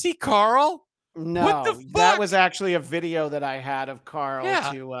just see Carl? No, what the fuck? That was actually a video that I had of Carl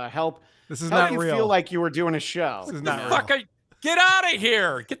to help. This is help not you real. Feel like you were doing a show. This is not real. Get out of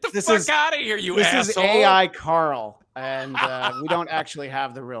here. Get the fuck out of here, you asshole. This is AI Carl, and we don't actually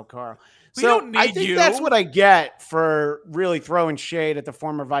have the real Carl. We don't need I think you. That's what I get for really throwing shade at the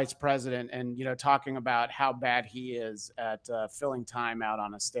former vice president and, talking about how bad he is at filling time out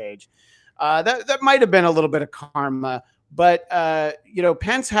on a stage. That might have been a little bit of karma, but,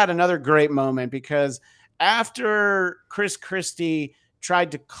 Pence had another great moment because after Chris Christie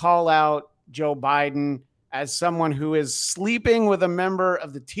tried to call out Joe Biden as someone who is sleeping with a member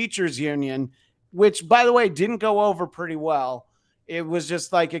of the teachers union, which, by the way, didn't go over pretty well. It was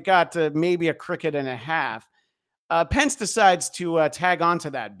just like it got to maybe a cricket and a half. Pence decides to tag onto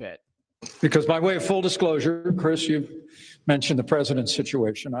that bit. Because by way of full disclosure, Chris, you've mentioned the president's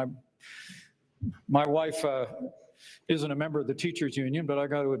situation. My wife isn't a member of the teachers union, but I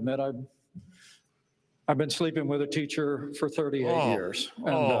got to admit, I've been sleeping with a teacher for 38 years.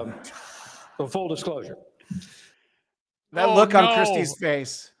 And so full disclosure. That look on Christie's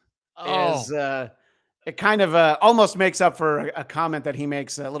face is it kind of almost makes up for a comment that he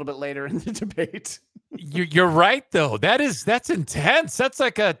makes a little bit later in the debate. You're right, though. That's intense. That's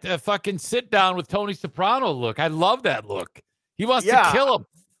like a fucking sit down with Tony Soprano look. I love that look. He wants to kill him.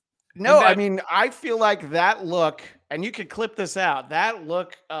 No, I mean, I feel like that look, and you could clip this out, that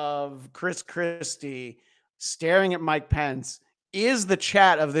look of Chris Christie staring at Mike Pence is the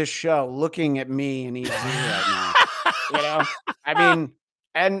chat of this show looking at me and EZ right now. I mean,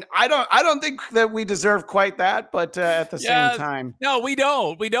 and I don't think that we deserve quite that, but at the same time, no, we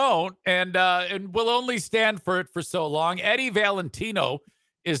don't, and we'll only stand for it for so long. Eddie Valentino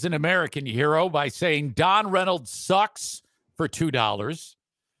is an American hero by saying Don Reynolds sucks. for $2.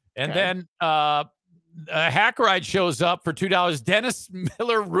 And Okay. then Hacker Ride shows up for $2. Dennis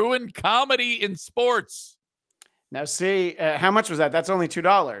Miller ruined comedy in sports. Now, see, how much was that? That's only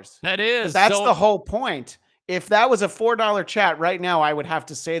 $2. That is. That's so, the whole point. If that was a $4 chat right now, I would have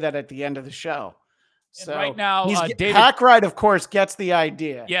to say that at the end of the show. So right now, David Hack Ride, of course, gets the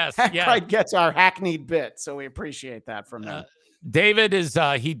idea. Yes, Hack yeah. Ride gets our hackneyed bit, so we appreciate that from him. David is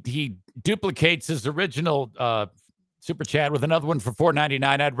he duplicates his original super chat with another one for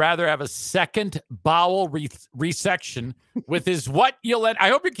 $4.99. I'd rather have a second bowel resection with his what you'll let. I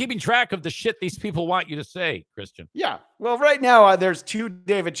hope you're keeping track of the shit these people want you to say, Christian. Yeah. Well, right now there's 2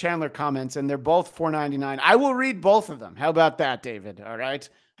 David Chandler comments, and they're both $4.99. I will read both of them. How about that, David? All right.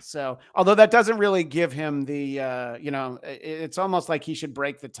 So, although that doesn't really give him the, it's almost like he should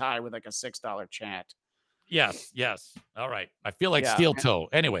break the tie with like a $6 chat. Yes. All right. I feel like steel toe.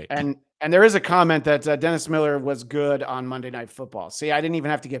 Anyway. And there is a comment that Dennis Miller was good on Monday Night Football. See, I didn't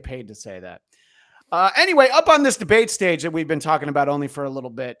even have to get paid to say that. Anyway, up on this debate stage that we've been talking about only for a little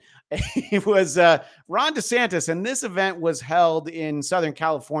bit, it was Ron DeSantis, and this event was held in Southern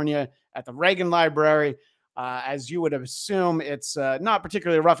California at the Reagan Library. As you would assume, it's not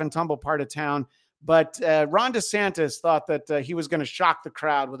particularly a rough and tumble part of town, but Ron DeSantis thought that he was going to shock the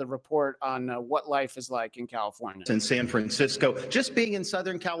crowd with a report on what life is like in California. In San Francisco, just being in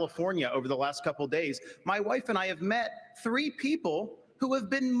Southern California over the last couple of days, my wife and I have met 3 people who have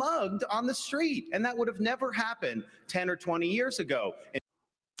been mugged on the street, and that would have never happened 10 or 20 years ago.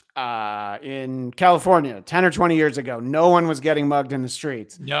 In California, 10 or 20 years ago, no one was getting mugged in the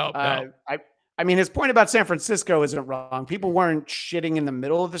streets. No. I mean, his point about San Francisco isn't wrong. People weren't shitting in the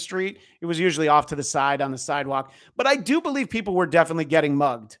middle of the street. It was usually off to the side on the sidewalk. But I do believe people were definitely getting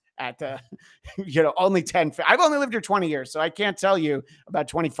mugged at, only 10. I've only lived here 20 years, so I can't tell you about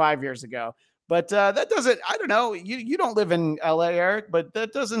 25 years ago. But that doesn't, I don't know. You don't live in LA, Eric, but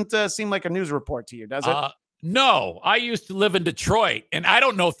that doesn't seem like a news report to you, does it? No, I used to live in Detroit, and I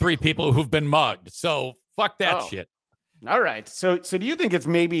don't know 3 people who've been mugged. So fuck that shit. All right. So do you think it's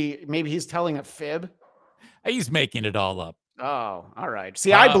maybe he's telling a fib? He's making it all up. Oh, all right.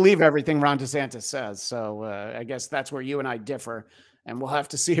 See, I believe everything Ron DeSantis says. So I guess that's where you and I differ, and we'll have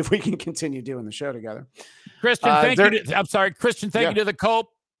to see if we can continue doing the show together. Christian, thank you. I'm sorry, Christian. Thank you to the Cope.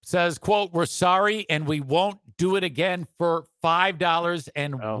 Says, quote, "We're sorry, and we won't do it again for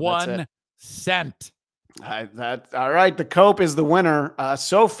 $5.01." All right. The Cope is the winner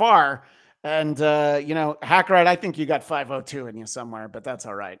so far. And, Hack Ride, I think you got 502 in you somewhere, but that's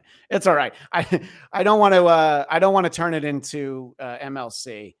all right. It's all right. I don't want to turn it into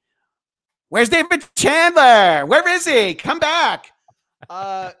MLC. Where's David Chandler? Where is he? Come back.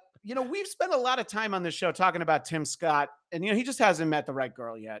 We've spent a lot of time on this show talking about Tim Scott, and, he just hasn't met the right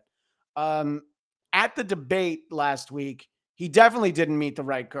girl yet. At the debate last week, he definitely didn't meet the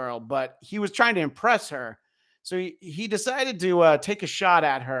right girl, but he was trying to impress her. So he decided to take a shot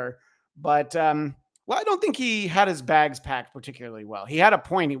at her. But, I don't think he had his bags packed particularly well. He had a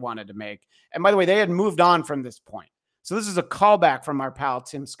point he wanted to make. And by the way, they had moved on from this point. So this is a callback from our pal,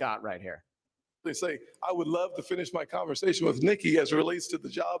 Tim Scott, right here. They say, I would love to finish my conversation with Nikki as it relates to the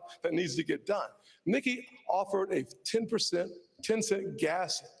job that needs to get done. Nikki offered a 10%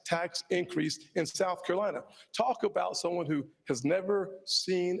 gas tax increase in South Carolina. Talk about someone who has never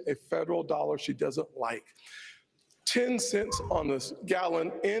seen a federal dollar she doesn't like. 10 cents on the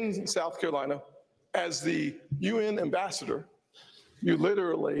gallon in South Carolina. As the UN ambassador, you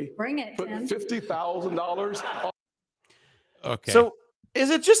literally put $50,000 on. Okay. So is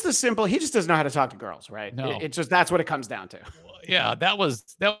it just as simple? He just doesn't know how to talk to girls, right? No. It's just, that's what it comes down to. Yeah, that was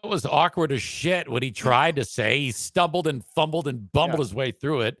awkward as shit what he tried to say. He stumbled and fumbled and bumbled his way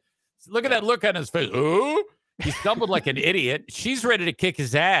through it. Look at that look on his face. Oh, he stumbled like an idiot. She's ready to kick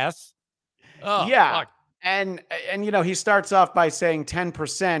his ass. Oh, yeah. fuck. And he starts off by saying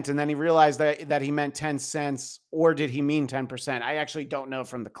 10%, and then he realized that he meant 10 cents, or did he mean 10%? I actually don't know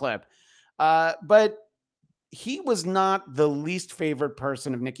from the clip. But he was not the least favorite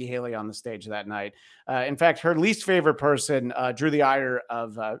person of Nikki Haley on the stage that night. In fact, her least favorite person drew the ire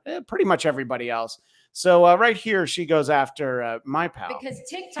of pretty much everybody else. So right here, she goes after my pal. Because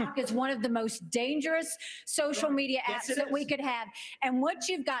TikTok is one of the most dangerous social media apps that we could have. And what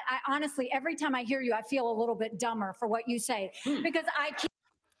you've got, I honestly, every time I hear you, I feel a little bit dumber for what you say. Because I keep.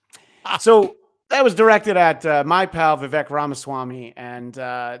 So that was directed at my pal, Vivek Ramaswamy. And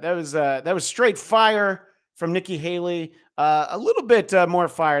that was straight fire from Nikki Haley. A little bit more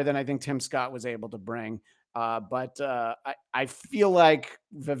fire than I think Tim Scott was able to bring. But I feel like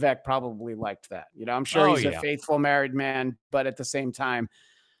Vivek probably liked that. I'm sure he's a faithful married man, but at the same time,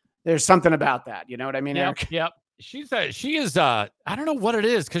 there's something about that. You know what I mean, Eric? Yep. she is I don't know what it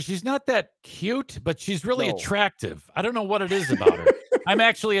is because she's not that cute, but she's really attractive. I don't know what it is about her. I'm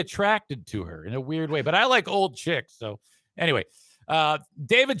actually attracted to her in a weird way, but I like old chicks. So anyway,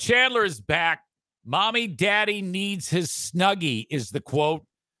 David Chandler is back. Mommy, daddy needs his Snuggie is the quote.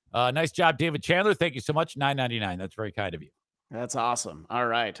 Nice job, David Chandler. Thank you so much. $9.99. That's very kind of you. That's awesome. All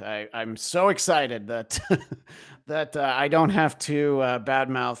right. I'm so excited that that I don't have to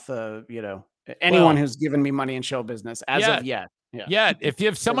badmouth anyone who's given me money in show business as of yet. Yeah.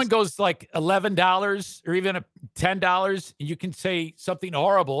 If someone goes like $11 or even $10, you can say something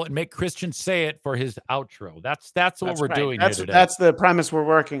horrible and make Christian say it for his outro. That's what we're doing here today. That's the premise we're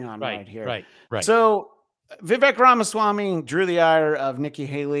working on right here. Right. So Vivek Ramaswamy drew the ire of Nikki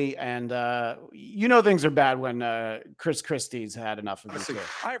Haley, and things are bad when Chris Christie's had enough of it.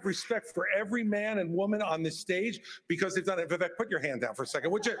 I have respect for every man and woman on this stage because they've done it. Vivek, put your hand down for a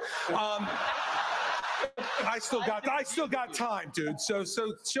second, would you? I still got time, dude. So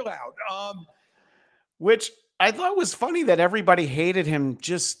chill out. Which I thought was funny that everybody hated him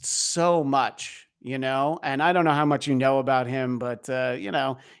just so much. And I don't know how much you know about him, but,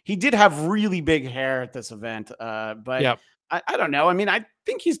 he did have really big hair at this event. But yep. I don't know. I mean, I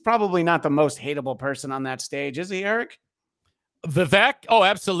think he's probably not the most hateable person on that stage. Is he, Eric? Vivek? Oh,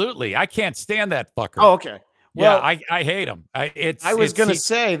 absolutely. I can't stand that fucker. Oh, okay. Well, yeah, I hate him. I was going to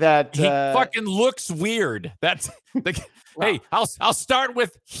say that he fucking looks weird. That's hey, I'll start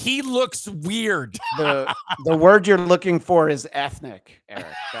with he looks weird. The word you're looking for is ethnic, Eric.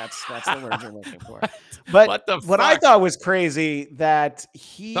 That's the word you're looking for. But what I thought was crazy that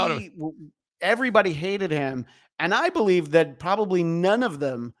everybody hated him, and I believe that probably none of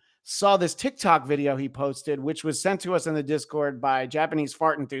them saw this TikTok video he posted, which was sent to us in the Discord by Japanese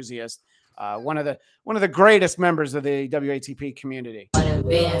fart enthusiast. One of the greatest members of the WATP community.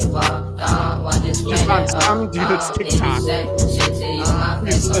 Just on some dude's TikTok.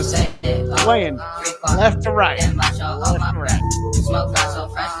 He's just playing left to right.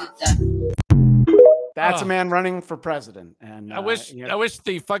 That's a man running for president. And I wish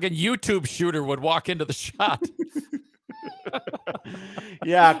the fucking YouTube shooter would walk into the shot.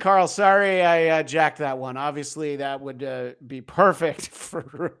 Yeah, Carl, sorry I jacked that one. Obviously, that would be perfect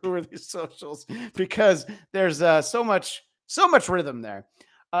for Who Are These Socials because there's so much rhythm there.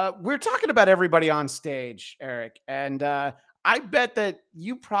 We're talking about everybody on stage, Eric, and I bet that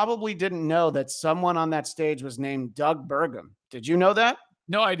you probably didn't know that someone on that stage was named Doug Burgum. Did you know that?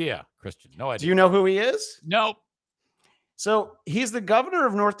 No idea, Christian. No idea. Do you know who he is? No. So he's the governor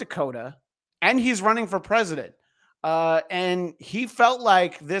of North Dakota, and he's running for president. And he felt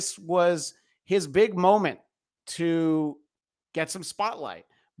like this was his big moment to get some spotlight.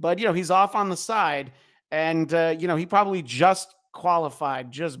 But, he's off on the side and, he probably just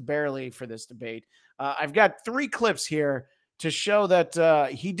qualified just barely for this debate. I've got 3 clips here to show that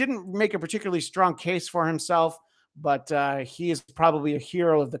he didn't make a particularly strong case for himself, but he is probably a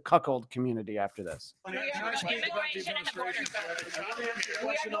hero of the cuckold community after this. Immigration and the border. We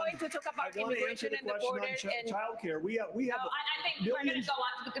are going to talk about immigration and the border and childcare. We have. I think we're going to go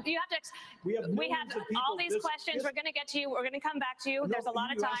on. You have to. We have all these questions. We're going to get to you. We're going to come back to you. There's a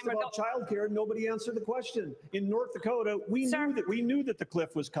lot of time. We're about childcare. Nobody answered the question. In North Dakota, we knew that the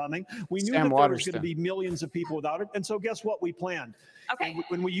cliff was coming. We knew that there was going to be millions of people without it. And so, guess what? We planned. Okay.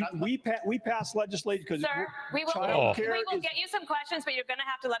 And when we passed legislation because we will get you some questions, but you're going to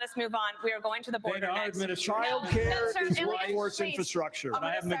have to let us move on. We are going to the border next. Child care is workforce infrastructure.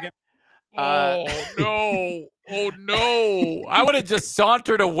 Oh no! I would have just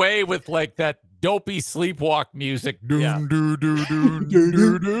sauntered away with like that dopey sleepwalk music. The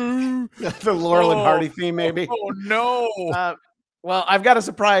Laurel and Hardy theme, maybe. Oh no! Well, I've got a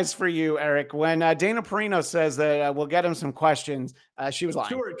surprise for you, Eric. When Dana Perino says that we'll get him some questions, she was lying.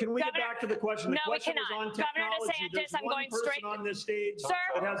 Stuart, can we get back to the question? No, we cannot. Governor DeSantis, I'm going straight on this stage. Sir,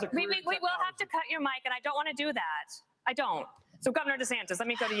 we will have to cut your mic, and I don't want to do that. I don't. So, Governor DeSantis, let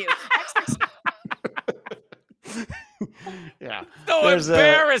me go to you. Yeah. So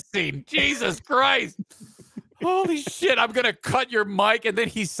embarrassing. Jesus Christ. Holy shit. I'm going to cut your mic. And then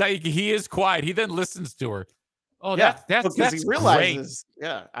he's saying he is quiet. He then listens to her. Oh, yeah, that's he realizes. Great.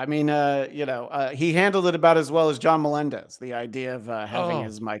 Yeah, I mean, he handled it about as well as John Melendez. The idea of having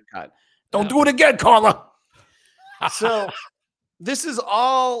his mic cut. Don't do it again, Carla. So this is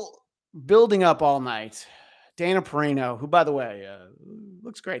all building up all night. Dana Perino, who, by the way,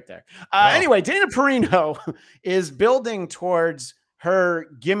 looks great there. Anyway, Dana Perino is building towards her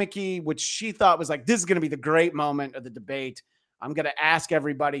gimmicky, which she thought was like, this is going to be the great moment of the debate. I'm going to ask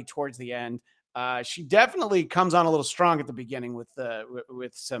everybody towards the end. She definitely comes on a little strong at the beginning with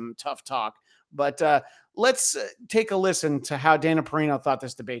some tough talk, but let's take a listen to how Dana Perino thought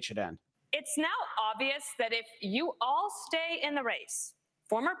this debate should end. It's now obvious that if you all stay in the race,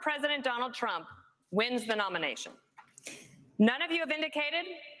 former President Donald Trump wins the nomination. None of you have indicated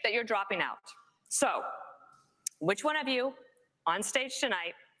that you're dropping out. So, which one of you on stage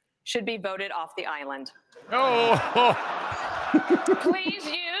tonight should be voted off the island? Oh. Please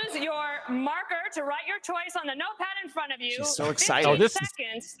use your marker to write your choice on the notepad in front of you. She's so excited. 15 Oh, this is-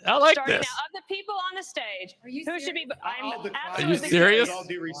 seconds. I like starting this. Now, of the people on the stage, who should be? I'm Are you absolutely serious? With all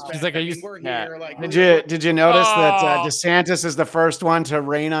due respect, She's like, are I you? mean, we're Yeah. here, like, Did you notice that Oh. DeSantis is the first one to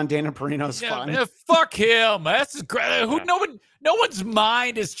rain on Dana Perino's Yeah, fun? man, fuck him. That's great. No one's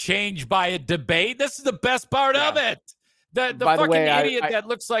mind is changed by a debate. This is the best part of it. The By the fucking way, idiot that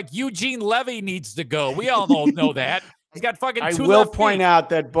looks like Eugene Levy needs to go. We all know that. He's got fucking I two will left point feet. out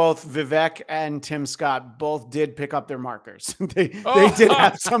that both Vivek and Tim Scott both did pick up their markers. they did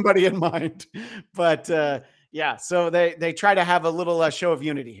have somebody in mind, but yeah. So they try to have a little show of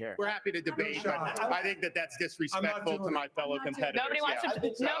unity here. We're happy to debate, but I think that that's disrespectful to my fellow competitors. Nobody wants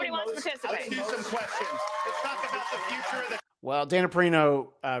to. Nobody wants to participate. Let's do some questions. Let's talk about the future of the. Well, Dana Perino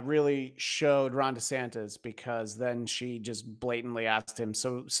really showed Ron DeSantis because then she just blatantly asked him,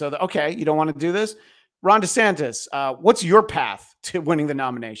 okay, you don't want to do this? Ron DeSantis, what's your path to winning the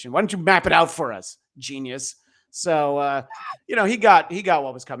nomination? Why don't you map it out for us, genius? So, he got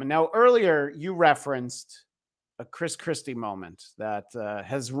what was coming. Now, earlier you referenced a Chris Christie moment that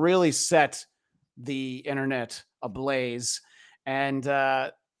has really set the internet ablaze. And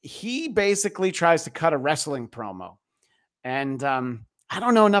he basically tries to cut a wrestling promo. And I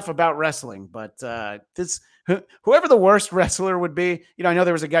don't know enough about wrestling, but whoever the worst wrestler would be, I know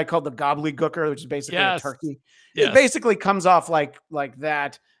there was a guy called the Gobbledygooker, which is basically a turkey. Yes. It basically comes off like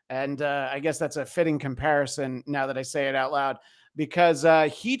that. And I guess that's a fitting comparison now that I say it out loud, because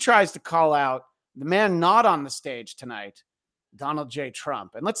he tries to call out the man not on the stage tonight, Donald J.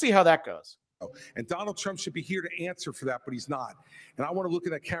 Trump. And let's see how that goes. And Donald Trump should be here to answer for that, but he's not. And I want to look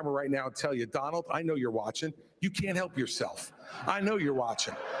at that camera right now and tell you, Donald, I know you're watching. You can't help yourself. I know you're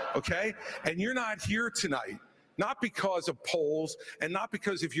watching, okay? And you're not here tonight, not because of polls and not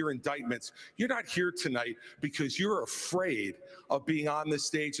because of your indictments. You're not here tonight because you're afraid of being on this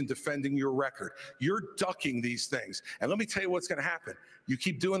stage and defending your record. You're ducking these things. And let me tell you what's going to happen. You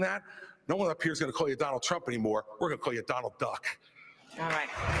keep doing that, no one up here is going to call you Donald Trump anymore. We're going to call you Donald Duck. All right.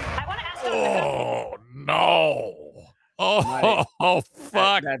 I want to ask. Oh no! Oh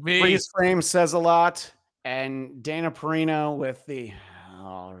fuck that me! Freeze frame says a lot, and Dana Perino with the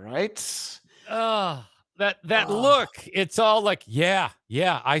all right. That look. It's all like, yeah,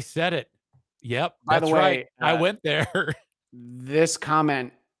 I said it. Yep. By That's the way, right. I went there. This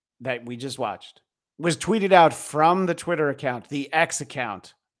comment that we just watched was tweeted out from the Twitter account, the X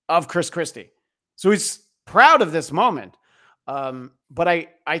account of Chris Christie. So he's proud of this moment. But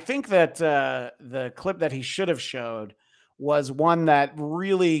I think that the clip that he should have showed was one that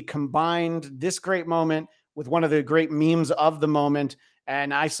really combined this great moment with one of the great memes of the moment.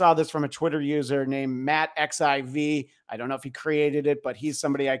 And I saw this from a Twitter user named MattXIV. I don't know if he created it, but he's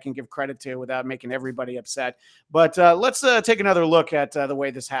somebody I can give credit to without making everybody upset. But let's take another look at the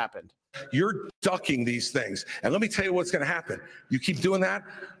way this happened. You're ducking these things. And let me tell you what's going to happen. You keep doing that,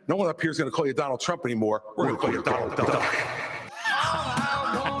 no one up here is going to call you Donald Trump anymore. We're going to call you Donald Duck.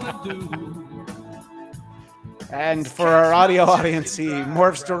 And for our audio audience, he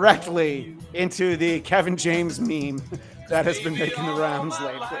morphs directly into the Kevin James meme that has been making the rounds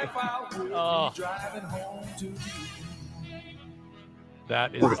lately. Oh.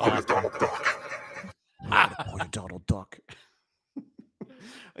 That is awesome. Donald Duck.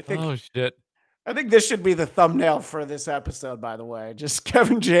 Oh shit. I think this should be the thumbnail for this episode, by the way. Just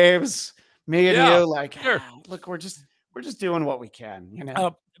Kevin James, me and you, like, look, we're just doing what we can,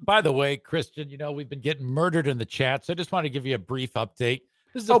 By the way, Christian, we've been getting murdered in the chat, so I just want to give you a brief update.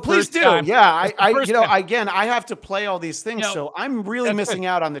 This is the please first do. time- Yeah, this is the first time- again, I have to play all these things, so I'm really that's missing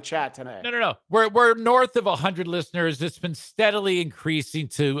out on the chat tonight. No. We're north of 100 listeners. It's been steadily increasing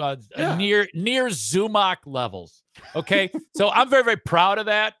to near Zumach levels. Okay, so I'm very, very proud of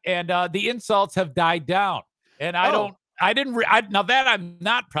that, and the insults have died down. And now that I'm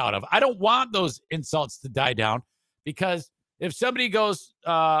not proud of. I don't want those insults to die down, because if somebody goes,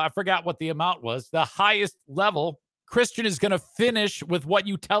 I forgot what the amount was, the highest level, Christian is going to finish with what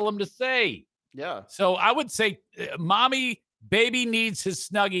you tell him to say. Yeah. So I would say, mommy, baby needs his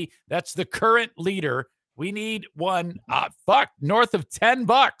Snuggie. That's the current leader. We need one, north of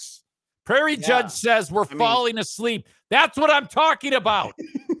 $10. Prairie Judge says we're falling asleep. That's what I'm talking about.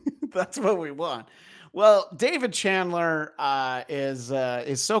 That's what we want. Well, David Chandler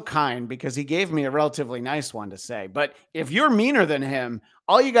is so kind because he gave me a relatively nice one to say. But if you're meaner than him,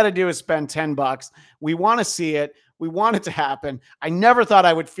 all you got to do is spend $10. We want to see it. We want it to happen. I never thought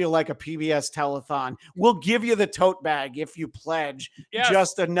I would feel like a PBS telethon. We'll give you the tote bag if you pledge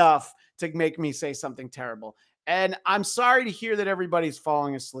just enough to make me say something terrible. And I'm sorry to hear that everybody's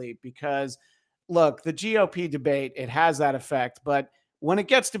falling asleep because, look, the GOP debate, it has that effect. But when it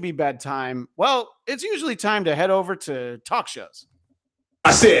gets to be bedtime, well, it's usually time to head over to talk shows.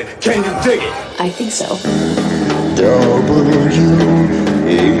 I said, can you dig it? I think so. WATB.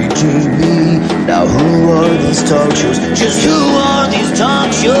 Now who are these talk shows? Just who are these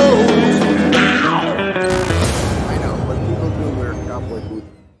talk shows? I know, but people do wear cowboy boots.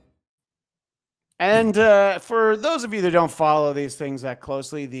 And for those of you that don't follow these things that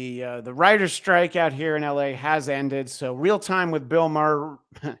closely, the writer's strike out here in LA has ended. So Real Time with Bill Maher,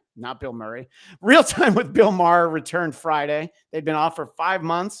 not Bill Murray, Real Time with Bill Maher returned Friday. They'd been off for 5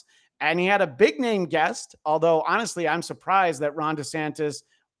 months, and he had a big name guest. Although honestly, I'm surprised that Ron DeSantis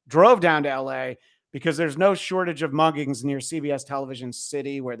drove down to LA because there's no shortage of muggings near CBS Television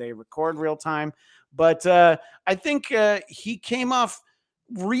City where they record Real Time. But I think he came off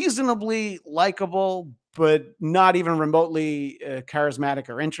reasonably likable, but not even remotely charismatic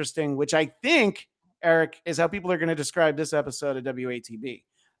or interesting, which I think, Eric, is how people are going to describe this episode of WATB.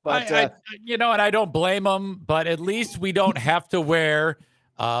 But and I don't blame them, but at least we don't have to wear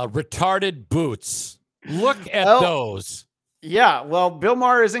retarded boots. Look at those. Yeah, well, Bill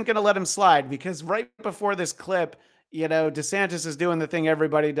Maher isn't going to let him slide because right before this clip, DeSantis is doing the thing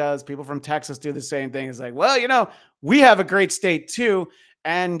everybody does. People from Texas do the same thing. It's like, well, we have a great state too.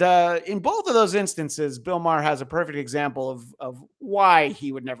 And in both of those instances, Bill Maher has a perfect example of why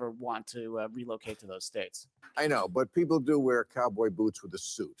he would never want to relocate to those states. I know, but people do wear cowboy boots with a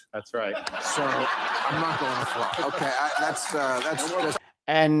suit. That's right. So I'm not going to fly. Okay, that's just.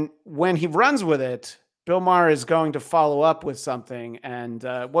 And when he runs with it, Bill Maher is going to follow up with something. And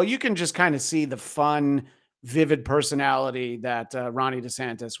you can just kind of see the fun, vivid personality that Ronnie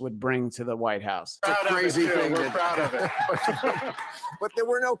DeSantis would bring to the White House. It's a crazy thing. We're proud of it. But there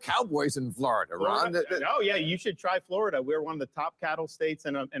were no cowboys in Florida, Ron. Yeah, you should try Florida. We're one of the top cattle states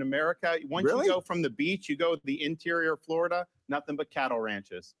in America. Once Really? you go from the beach, you go to the interior of Florida, nothing but cattle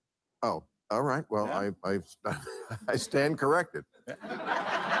ranches. Oh, all right. Well, I stand corrected.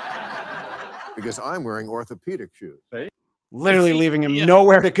 Because I'm wearing orthopedic shoes. Literally leaving him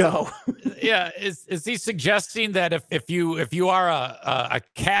nowhere to go. Yeah, is he suggesting that if you are a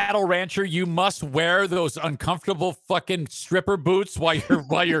cattle rancher, you must wear those uncomfortable fucking stripper boots while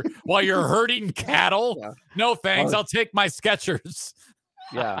you're herding cattle? Yeah. No thanks. I'll take my Skechers.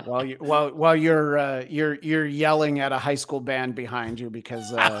 Yeah, while you're yelling at a high school band behind you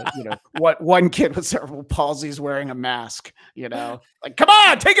because what one kid with cerebral palsy is wearing a mask. Like, come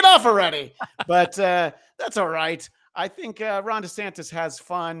on, take it off already. But that's all right. I think Ron DeSantis has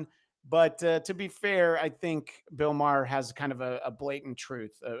fun, but to be fair, I think Bill Maher has kind of a blatant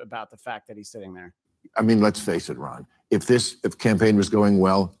truth about the fact that he's sitting there. I mean, let's face it, Ron. If campaign was going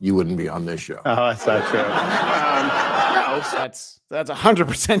well, you wouldn't be on this show. Oh, that's not true. That's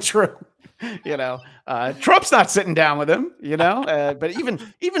 100% true. Trump's not sitting down with him, but even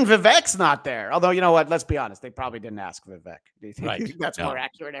Vivek's not there. Although, you know what? Let's be honest. They probably didn't ask Vivek. Do you think that's more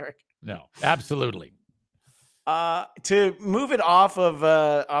accurate, Eric? No, absolutely. To move it off of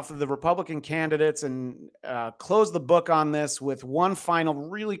the Republican candidates and close the book on this with one final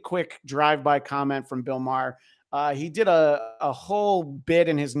really quick drive-by comment from Bill Maher. He did a whole bit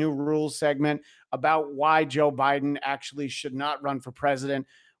in his New Rules segment about why Joe Biden actually should not run for president,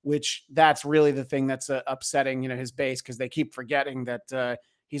 which that's really the thing that's upsetting, his base, because they keep forgetting that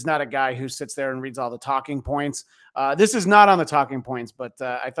he's not a guy who sits there and reads all the talking points. This is not on the talking points, but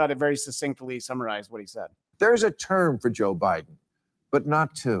I thought it very succinctly summarized what he said. There's a term for Joe Biden, but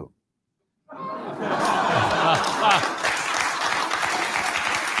not two.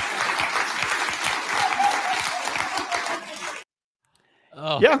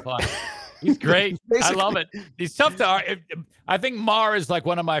 Oh, yeah. Fun. He's great. I love it. He's tough to. I think Maher is like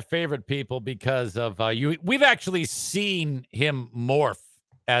one of my favorite people because of we've actually seen him morph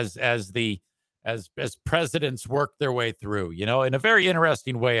as presidents work their way through, in a very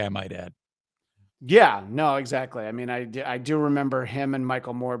interesting way, I might add. Yeah, no, exactly. I mean, I do remember him and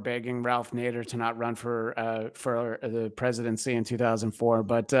Michael Moore begging Ralph Nader to not run for the presidency in 2004,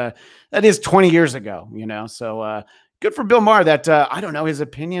 but that is 20 years ago, So good for Bill Maher that I don't know, his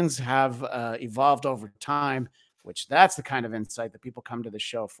opinions have evolved over time, which that's the kind of insight that people come to the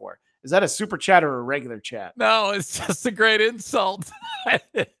show for. Is that a super chat or a regular chat? No, it's just a great insult.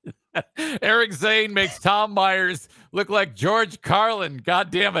 Eric Eric Zane makes Tom Myers look like George Carlin.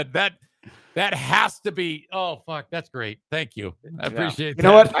 God damn it. That has to be. Oh, fuck. That's great. Thank you. I appreciate that. You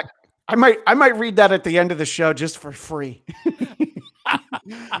know what? I might read that at the end of the show just for free.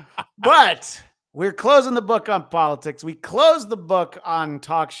 But we're closing the book on politics. We close the book on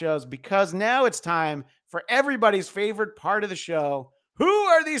talk shows because now it's time for everybody's favorite part of the show. Who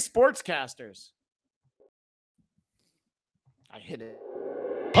are these sportscasters? I hit it.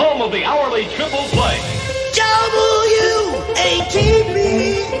 Home of the hourly triple play. WATP.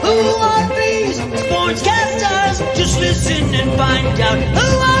 Who are these sportscasters? Just listen and find out. Who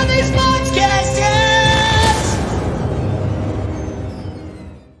are these sportscasters?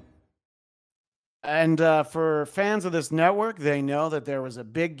 And for fans of this network, they know that there was a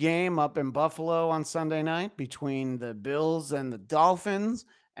big game up in Buffalo on Sunday night between the Bills and the Dolphins.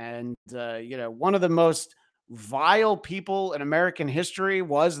 And, one of the most vile people in American history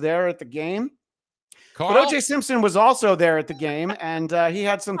was there at the game. Carl? But O.J. Simpson was also there at the game, and he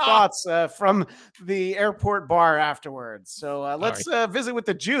had some thoughts from the airport bar afterwards. So let's visit with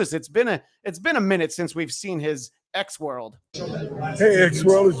the Juice. It's been a minute since we've seen his X-World. Hey,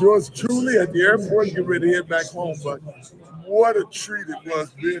 X-World, it's yours truly at the airport. Get ready to head back home. But what a treat it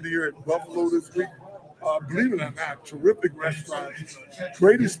was being here at Buffalo this week. Believe it or not, terrific restaurants,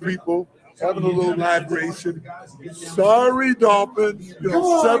 greatest people, having a little libration. Sorry, Dolphins. 70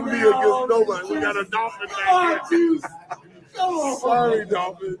 against nobody. We got a Dolphin back here. Sorry,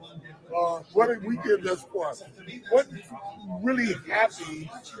 Dolphins. What a weekend thus far. What really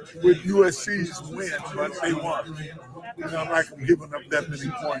happy with USC's win, but they won. I'm not giving up that many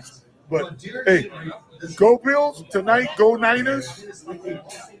points. But hey, go Bills tonight. Go Niners.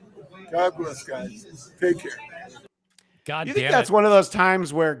 God bless, guys. Take care. God You damn think that's it. one of those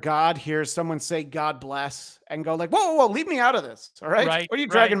times where God hears someone say God bless and go like, whoa, leave me out of this. All right. Right, What are you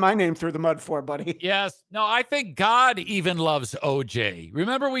dragging right. my name through the mud for, buddy? Yes. No, I think God even loves OJ.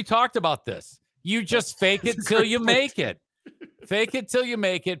 Remember, we talked about this. You just fake it till you make it. Fake it till you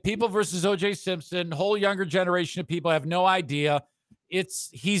make it. People versus OJ Simpson, whole younger generation of people have no idea.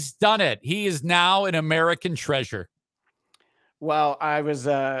 He's done it. He is now an American treasure. Well, I was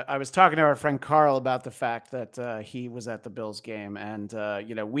talking to our friend Carl about the fact that he was at the Bills game, and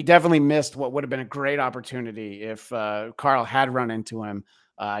we definitely missed what would have been a great opportunity if Carl had run into him.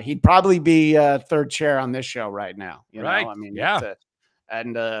 He'd probably be third chair on this show right now. You know? Right. I mean, Yeah.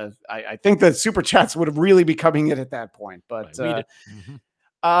 I think the super chats would have really be coming in at that point. But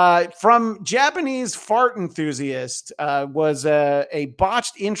from Japanese fart enthusiast was a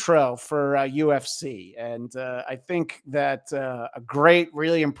botched intro for UFC. And I think that a great,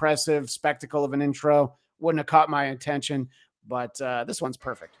 really impressive spectacle of an intro wouldn't have caught my attention, but this one's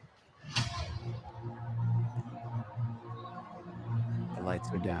perfect. The lights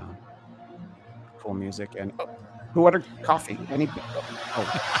are down. Cool music. And who ordered coffee? At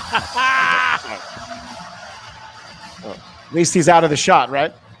least he's out of the shot,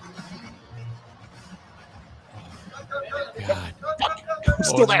 right? God.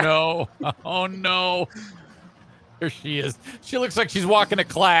 Still there. No. Oh, no. There she is. She looks like she's walking to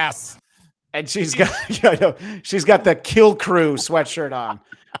class. And she's got she's got the Kill Crew sweatshirt on.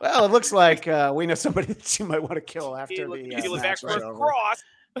 Well, it looks like we know somebody that you might want to kill after the match is over.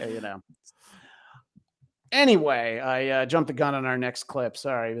 Anyway, I jumped the gun on our next clip.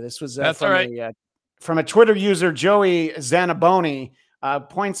 Sorry, this was That's all right. From a Twitter user, Joey Zanaboni,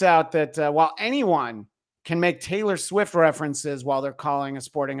 points out that while anyone can make Taylor Swift references while they're calling a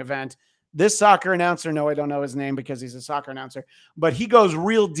sporting event, this soccer announcer, no, I don't know his name because he's a soccer announcer, but he goes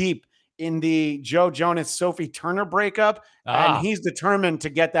real deep in the Joe Jonas, Sophie Turner breakup, and he's determined to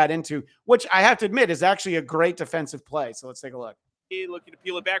get that into, which I have to admit is actually a great defensive play. So let's take a look. Looking to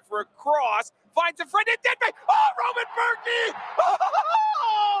peel it back for a cross. Finds a friend in Deadman. Oh, Roman Berkey!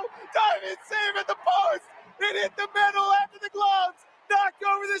 Oh, diamond save at the post. It hit the middle after the gloves. Knocked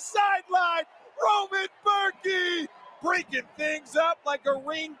over the sideline. Roman Berkey breaking things up like a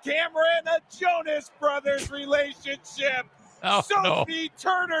Ring camera and a Jonas Brothers relationship. Oh, Sophie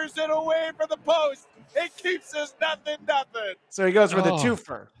Turner's it away from the post. It keeps us nothing. So he goes for the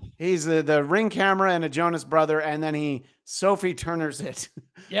twofer. He's the Ring camera and a Jonas brother, and then he Sophie Turner's it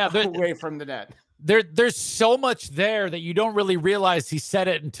away from the net. There's so much there that you don't really realize he said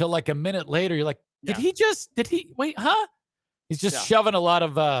it until like a minute later. You're like, did he wait, huh? He's just shoving a lot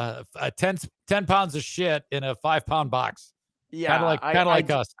of 10 pounds of shit in a 5-pound box. Yeah. Kind of like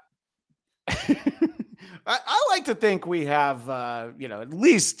us. I like to think we have, at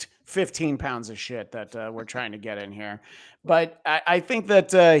least 15 pounds of shit that we're trying to get in here. But I think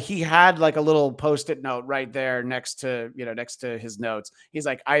that he had like a little Post-it note right there next to his notes. He's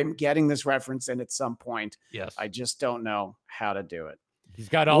like, I'm getting this reference in at some point. Yes. I just don't know how to do it. He's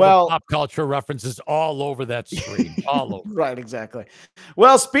got all the pop culture references all over that screen. All over. Right, exactly.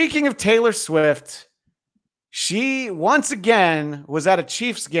 Well, speaking of Taylor Swift, she once again was at a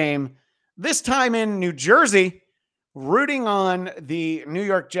Chiefs game, this time in New Jersey, rooting on the New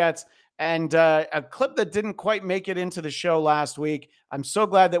York Jets. And a clip that didn't quite make it into the show last week. I'm so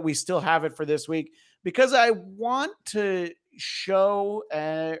glad that we still have it for this week, because I want to show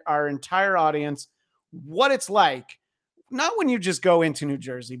our entire audience what it's like, not when you just go into New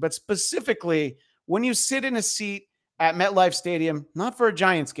Jersey, but specifically when you sit in a seat at MetLife Stadium, not for a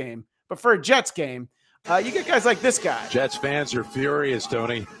Giants game, but for a Jets game. You get guys like this guy. Jets fans are furious,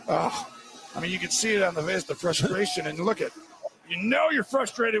 Tony. Oh, I mean, you can see it on the face, the frustration, and look at. You know you're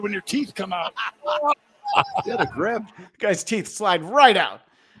frustrated when your teeth come out. Get a grip. Guy's teeth slide right out.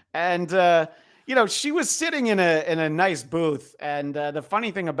 And, she was sitting in a nice booth. And the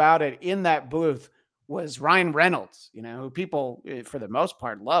funny thing about it, in that booth was Ryan Reynolds, who people, for the most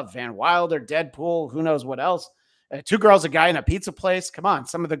part, love. Van Wilder, Deadpool, who knows what else. Two Girls, a Guy in a Pizza Place. Come on,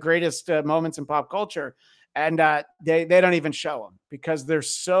 some of the greatest moments in pop culture. And they don't even show them because they're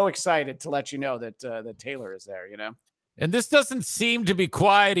so excited to let you know that Taylor is there, And this doesn't seem to be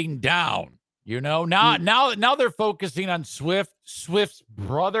quieting down, Now they're focusing on Swift's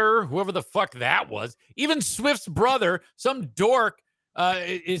brother, whoever the fuck that was. Even Swift's brother, some dork,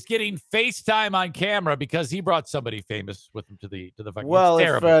 is getting FaceTime on camera because he brought somebody famous with him to the fucking. Well,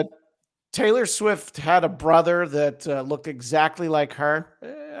 if Taylor Swift had a brother that looked exactly like her,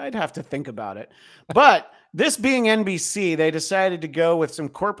 I'd have to think about it. But this being NBC, they decided to go with some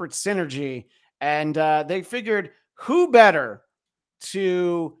corporate synergy, and they figured, who better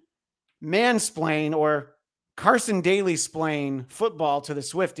to mansplain or Carson Daly-splain football to the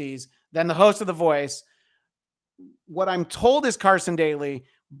Swifties than the host of The Voice? What I'm told is Carson Daly,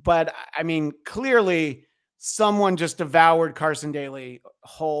 but I mean, clearly someone just devoured Carson Daly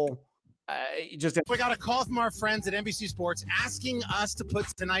whole. We got a call from our friends at NBC Sports asking us to put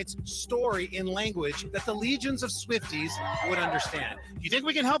tonight's story in language that the legions of Swifties would understand. You think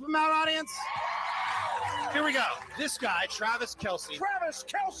we can help them out, audience? Here we go. This guy, Travis Kelce. Travis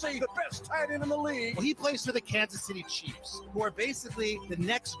Kelce, the best tight end in the league. Well, he plays for the Kansas City Chiefs, who are basically the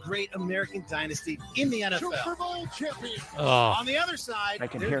next great American dynasty in the NFL. Super Bowl champion. On the other side, I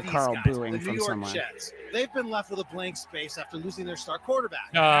can they're hear these Carl guys, booing the New from York somewhere. Jets. They've been left with a blank space after losing their star quarterback.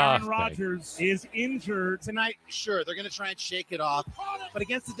 Aaron Rodgers is injured. Tonight, sure, they're going to try and shake it off. But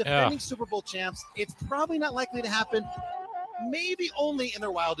against the defending Super Bowl champs, it's probably not likely to happen. Maybe only in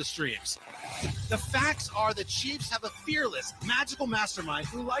their wildest dreams. The facts are the Chiefs have a fearless, magical mastermind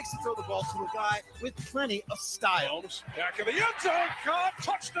who likes to throw the ball to a guy with plenty of style. Back of the end zone, caught,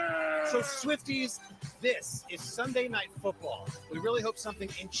 touchdown. So Swifties, this is Sunday Night Football. We really hope something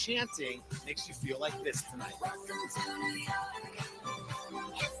enchanting makes you feel like this tonight.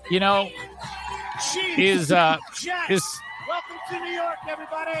 Is welcome to New York,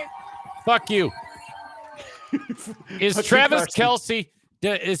 everybody. Fuck you. Is Travis Kelce,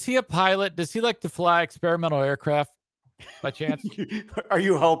 is he a pilot? Does he like to fly experimental aircraft by chance? Are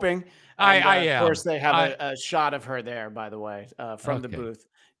you hoping? I And, am. Of course, they have a shot of her there, by the way, from the booth,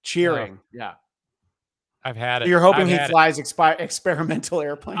 cheering. Yeah. I've had it. You're hoping he I've had it. flies experimental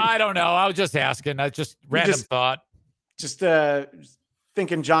airplane? I don't know. I was just asking. I just random thought. Just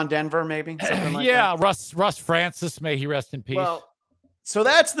thinking John Denver, maybe? Something like Yeah, that. Russ Francis, may he rest in peace. Well, so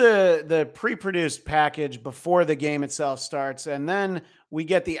that's the pre-produced package before the game itself starts. And then we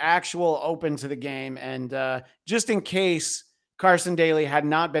get the actual open to the game. And just in case Carson Daly had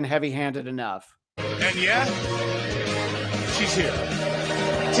not been heavy-handed enough. And yeah, she's here.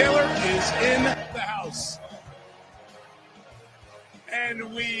 Taylor is in the house.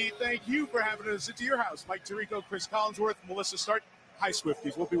 And we thank you for having us into your house. Mike Tirico, Chris Collinsworth, Melissa Stark. Hi,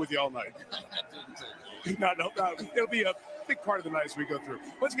 Swifties. We'll be with you all night. No. It'll be a big part of the night as we go through.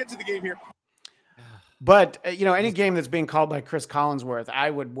 Let's get to the game here. But, any game that's being called by Chris Collinsworth, I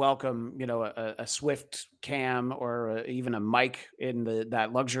would welcome, a Swift cam or even a mic in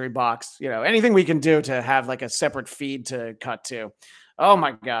that luxury box. Anything we can do to have like a separate feed to cut to. Oh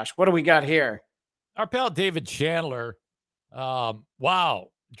my gosh, what do we got here? Our pal David Chandler, wow,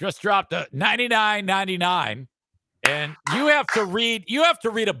 just dropped a $99.99, and you have to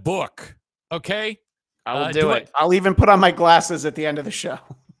read a book, okay? I'll do it. I'll even put on my glasses at the end of the show.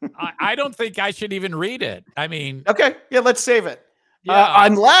 I don't think I should even read it. I mean, okay, yeah, let's save it.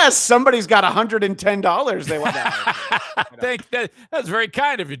 Unless somebody's got $110 they want to. That's very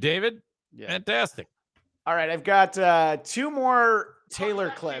kind of you, David. Yeah. Fantastic. All right, I've got 2 more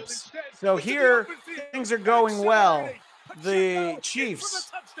Taylor clips. So here, things are going well. The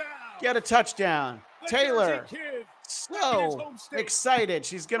Chiefs get a touchdown. Taylor, so excited.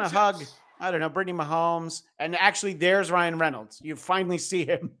 She's going to hug, I don't know, Brittany Mahomes. And actually, there's Ryan Reynolds. You finally see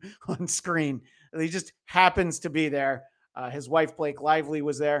him on screen. He just happens to be there. His wife, Blake Lively,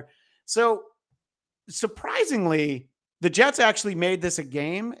 was there. So surprisingly, the Jets actually made this a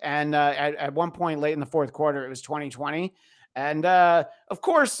game. And at one point late in the fourth quarter, it was 20-20. And of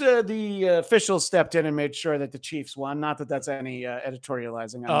course, the officials stepped in and made sure that the Chiefs won. Not that that's any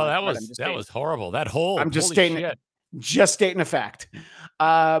editorializing. That was horrible. That whole I'm just stating a fact.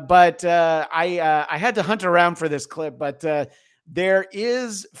 But I had to hunt around for this clip. But there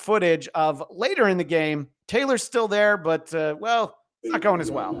is footage of later in the game. Taylor's still there, but not going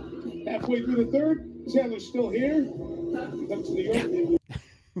as well. Halfway through the third, Taylor's still here.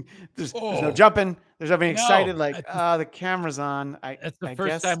 There's no jumping. There's nothing excited the camera's on. That's the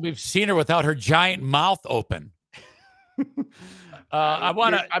first time we've seen her without her giant mouth open.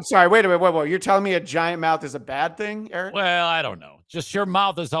 I'm sorry. Wait a minute. You're telling me a giant mouth is a bad thing, Eric? Well, I don't know. Just your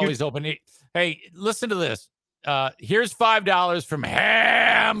mouth is always open. Hey, listen to this. Here's $5 from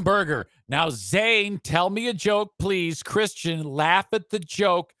Hamburger. Now, Zane, tell me a joke, please. Christian, laugh at the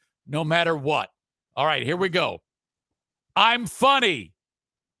joke no matter what. All right, here we go. I'm funny.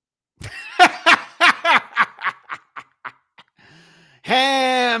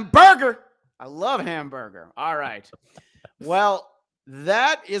 Hamburger. I love Hamburger. All right. Well,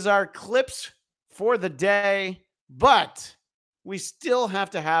 that is our clips for the day, but we still have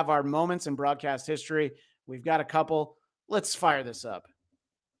to have our moments in broadcast history. We've got a couple. Let's fire this up.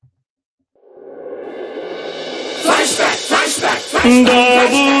 Flashback.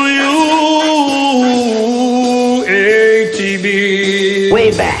 WATB.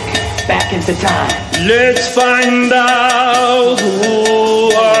 Way back into time. Let's find out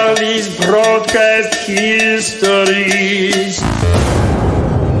who are these broadcast histories.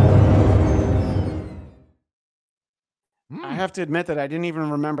 I have to admit that I didn't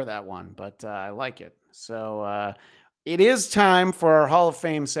even remember that one, but I like it. So it is time for our Hall of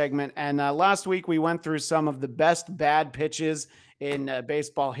Fame segment. And last week we went through some of the best bad pitches in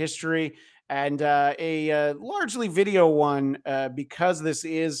baseball history. And a largely video one because this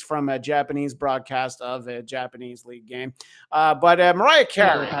is from a Japanese broadcast of a Japanese league game. But Mariah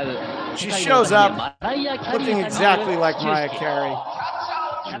Carey, she shows up looking exactly like Mariah Carey.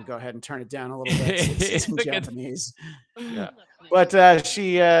 I'm going to go ahead and turn it down a little bit since it's in Japanese. Yeah. But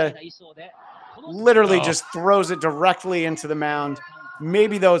she literally just throws it directly into the mound.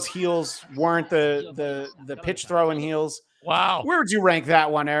 Maybe those heels weren't the pitch throwing heels. Wow. Where would you rank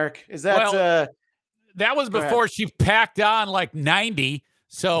that one, Eric? Is that that was before she packed on like 90.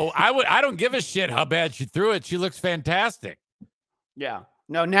 So I don't give a shit how bad she threw it. She looks fantastic. Yeah.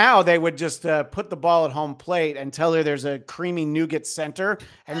 No, now they would just put the ball at home plate and tell her there's a creamy nougat center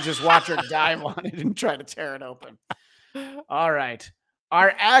and just watch her dive on it and try to tear it open. All right.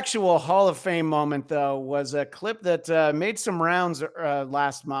 Our actual Hall of Fame moment, though, was a clip that made some rounds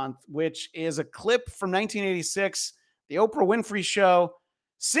last month, which is a clip from 1986, the Oprah Winfrey Show.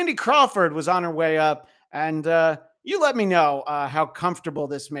 Cindy Crawford was on her way up, and you let me know how comfortable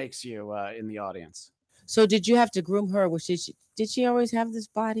this makes you in the audience. So did you have to groom her? Did she always have this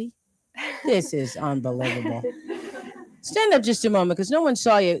body? This is unbelievable. Stand up just a moment, because no one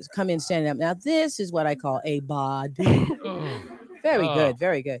saw you come in standing up. Now, this is what I call a body. Very good,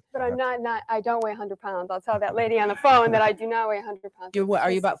 very good. But I'm not, I don't weigh 100 pounds. I'll tell that lady on the phone that I do not weigh 100 pounds.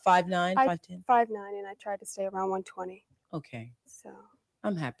 Are you about 5'9", 5'10"? 5'9", and I try to stay around 120. Okay. So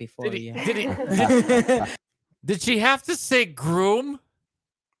I'm happy for you. Did she have to say groom?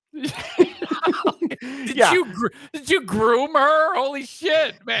 Did you groom her? Holy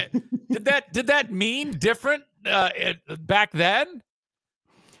shit, man. Did that mean different back then?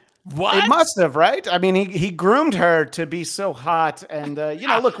 What? It must have, right? I mean, he groomed her to be so hot. And,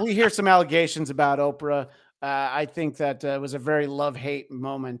 look, we hear some allegations about Oprah. I think that was a very love-hate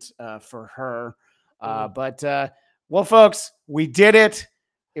moment for her. Well, folks, we did it.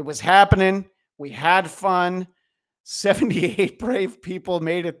 It was happening. We had fun. 78 brave people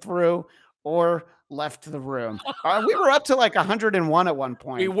made it through or left the room. We were up to like 101 at one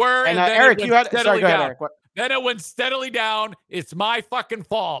point. We were. And Eric, you had... Sorry, go ahead, Eric. What? Then it went steadily down. It's my fucking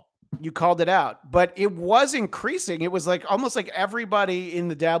fault. You called it out, but it was increasing. It was like almost like everybody in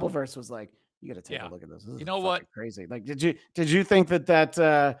the Dabbleverse was like, You got to take a look at this. This is you know what? Crazy. Like, did you think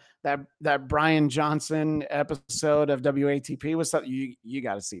that Brian Johnson episode of WATP was something you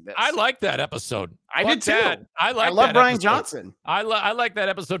got to see this? I like that episode. I did too. I love Brian Johnson. I like that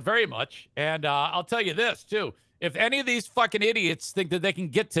episode very much. And I'll tell you this too. If any of these fucking idiots think that they can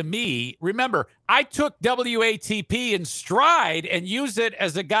get to me, remember, I took WATP in stride and used it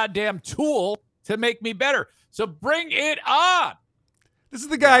as a goddamn tool to make me better. So bring it on. This is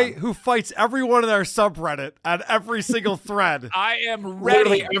the guy who fights everyone in our subreddit on every single thread. I am ready.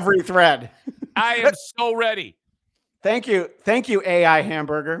 Literally every thread. I am so ready. Thank you, AI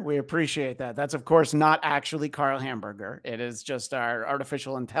Hamburger. We appreciate that. That's of course not actually Carl Hamburger. It is just our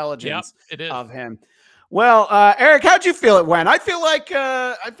artificial intelligence of him. Well, Eric, how'd you feel it went? I feel like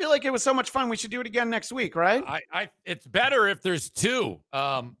it was so much fun. We should do it again next week, right? It's better if there's two.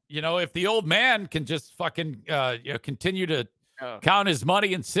 If the old man can just fucking continue to count his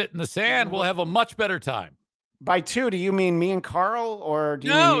money and sit in the sand, we'll have a much better time. By two, do you mean me and Carl, or do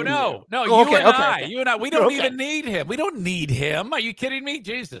you No. Oh, You and I. You and I. We don't even need him. We don't need him. Are you kidding me?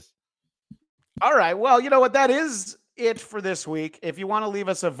 Jesus. All right. Well, you know what? That is it for this week. If you want to leave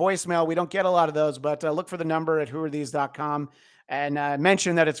us a voicemail, we don't get a lot of those, but look for the number at whoarethese.com and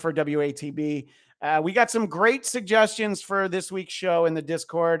mention that it's for WATB. We got some great suggestions for this week's show in the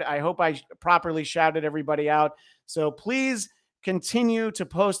Discord. I hope I properly shouted everybody out. So please continue to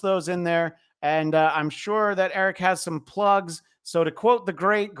post those in there. And I'm sure that Eric has some plugs. So to quote the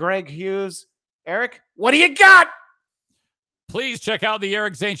great Greg Hughes, Eric, what do you got? Please check out the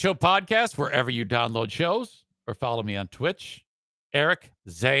Eric Zane Show podcast wherever you download shows, or follow me on Twitch, Eric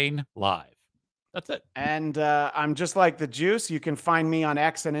Zane Live. That's it. And I'm just like the juice. You can find me on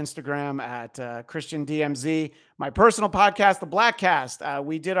X and Instagram at Christian DMZ. My personal podcast, The Blackcast.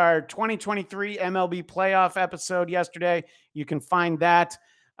 We did our 2023 MLB playoff episode yesterday. You can find that.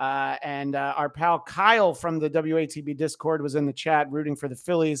 And our pal Kyle from the WATB Discord was in the chat rooting for the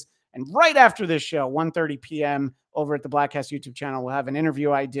Phillies. And right after this show, 1:30 p.m. over at the Blackcast YouTube channel, we'll have an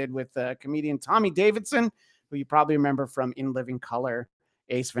interview I did with comedian Tommy Davidson, who you probably remember from In Living Color,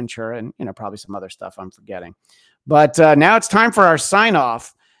 Ace Ventura, and probably some other stuff I'm forgetting. But now it's time for our sign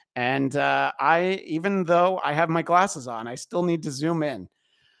off. And even though I have my glasses on, I still need to zoom in.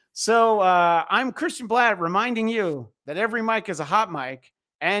 So I'm Christian Blatt, reminding you that every mic is a hot mic,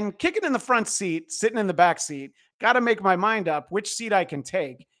 and kicking in the front seat, sitting in the back seat, got to make my mind up which seat I can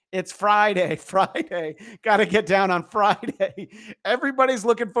take. It's Friday. Got to get down on Friday. Everybody's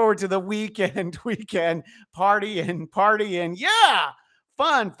looking forward to the weekend partying. Yeah.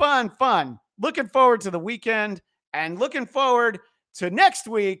 Fun. Looking forward to the weekend and looking forward to next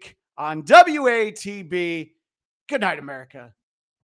week on WATB. Good night, America.